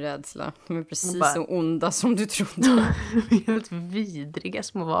med ännu mer rädsla. De är precis så onda som du trodde. Helt vidriga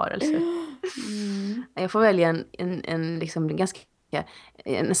små varelser. Jag får välja en liksom ganska...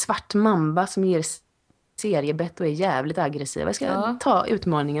 En svart mamba som ger seriebett och är jävligt aggressiv. Jag ska ta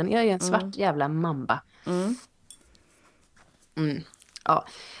utmaningen. Jag är en svart jävla mamba. Ja.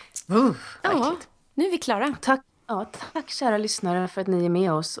 Ja, nu är vi klara. Tack kära lyssnare för att ni är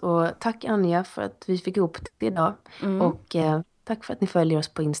med oss. Och tack Anja för att vi fick ihop det idag. Och tack för att ni följer oss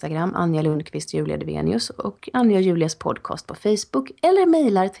på Instagram. Anja Lundqvist, Julia Devenius. Och Anja och Julias podcast på Facebook. Eller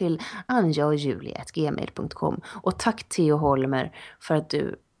mejlar till anjaojulia@gmail.com. Och tack Theo Holmer för att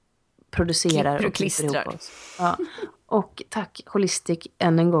du producerar och klipper ihop oss. Ja. Och tack Holistic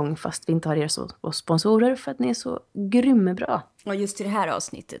än en gång, fast vi inte har er så sponsorer, för att ni är så grymma bra. Och just i det här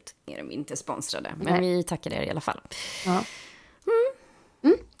avsnittet är de inte sponsrade. Men vi tackar er i alla fall. Ja.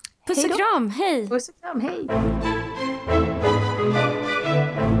 Puss och kram, hej! Puss och kram, hej!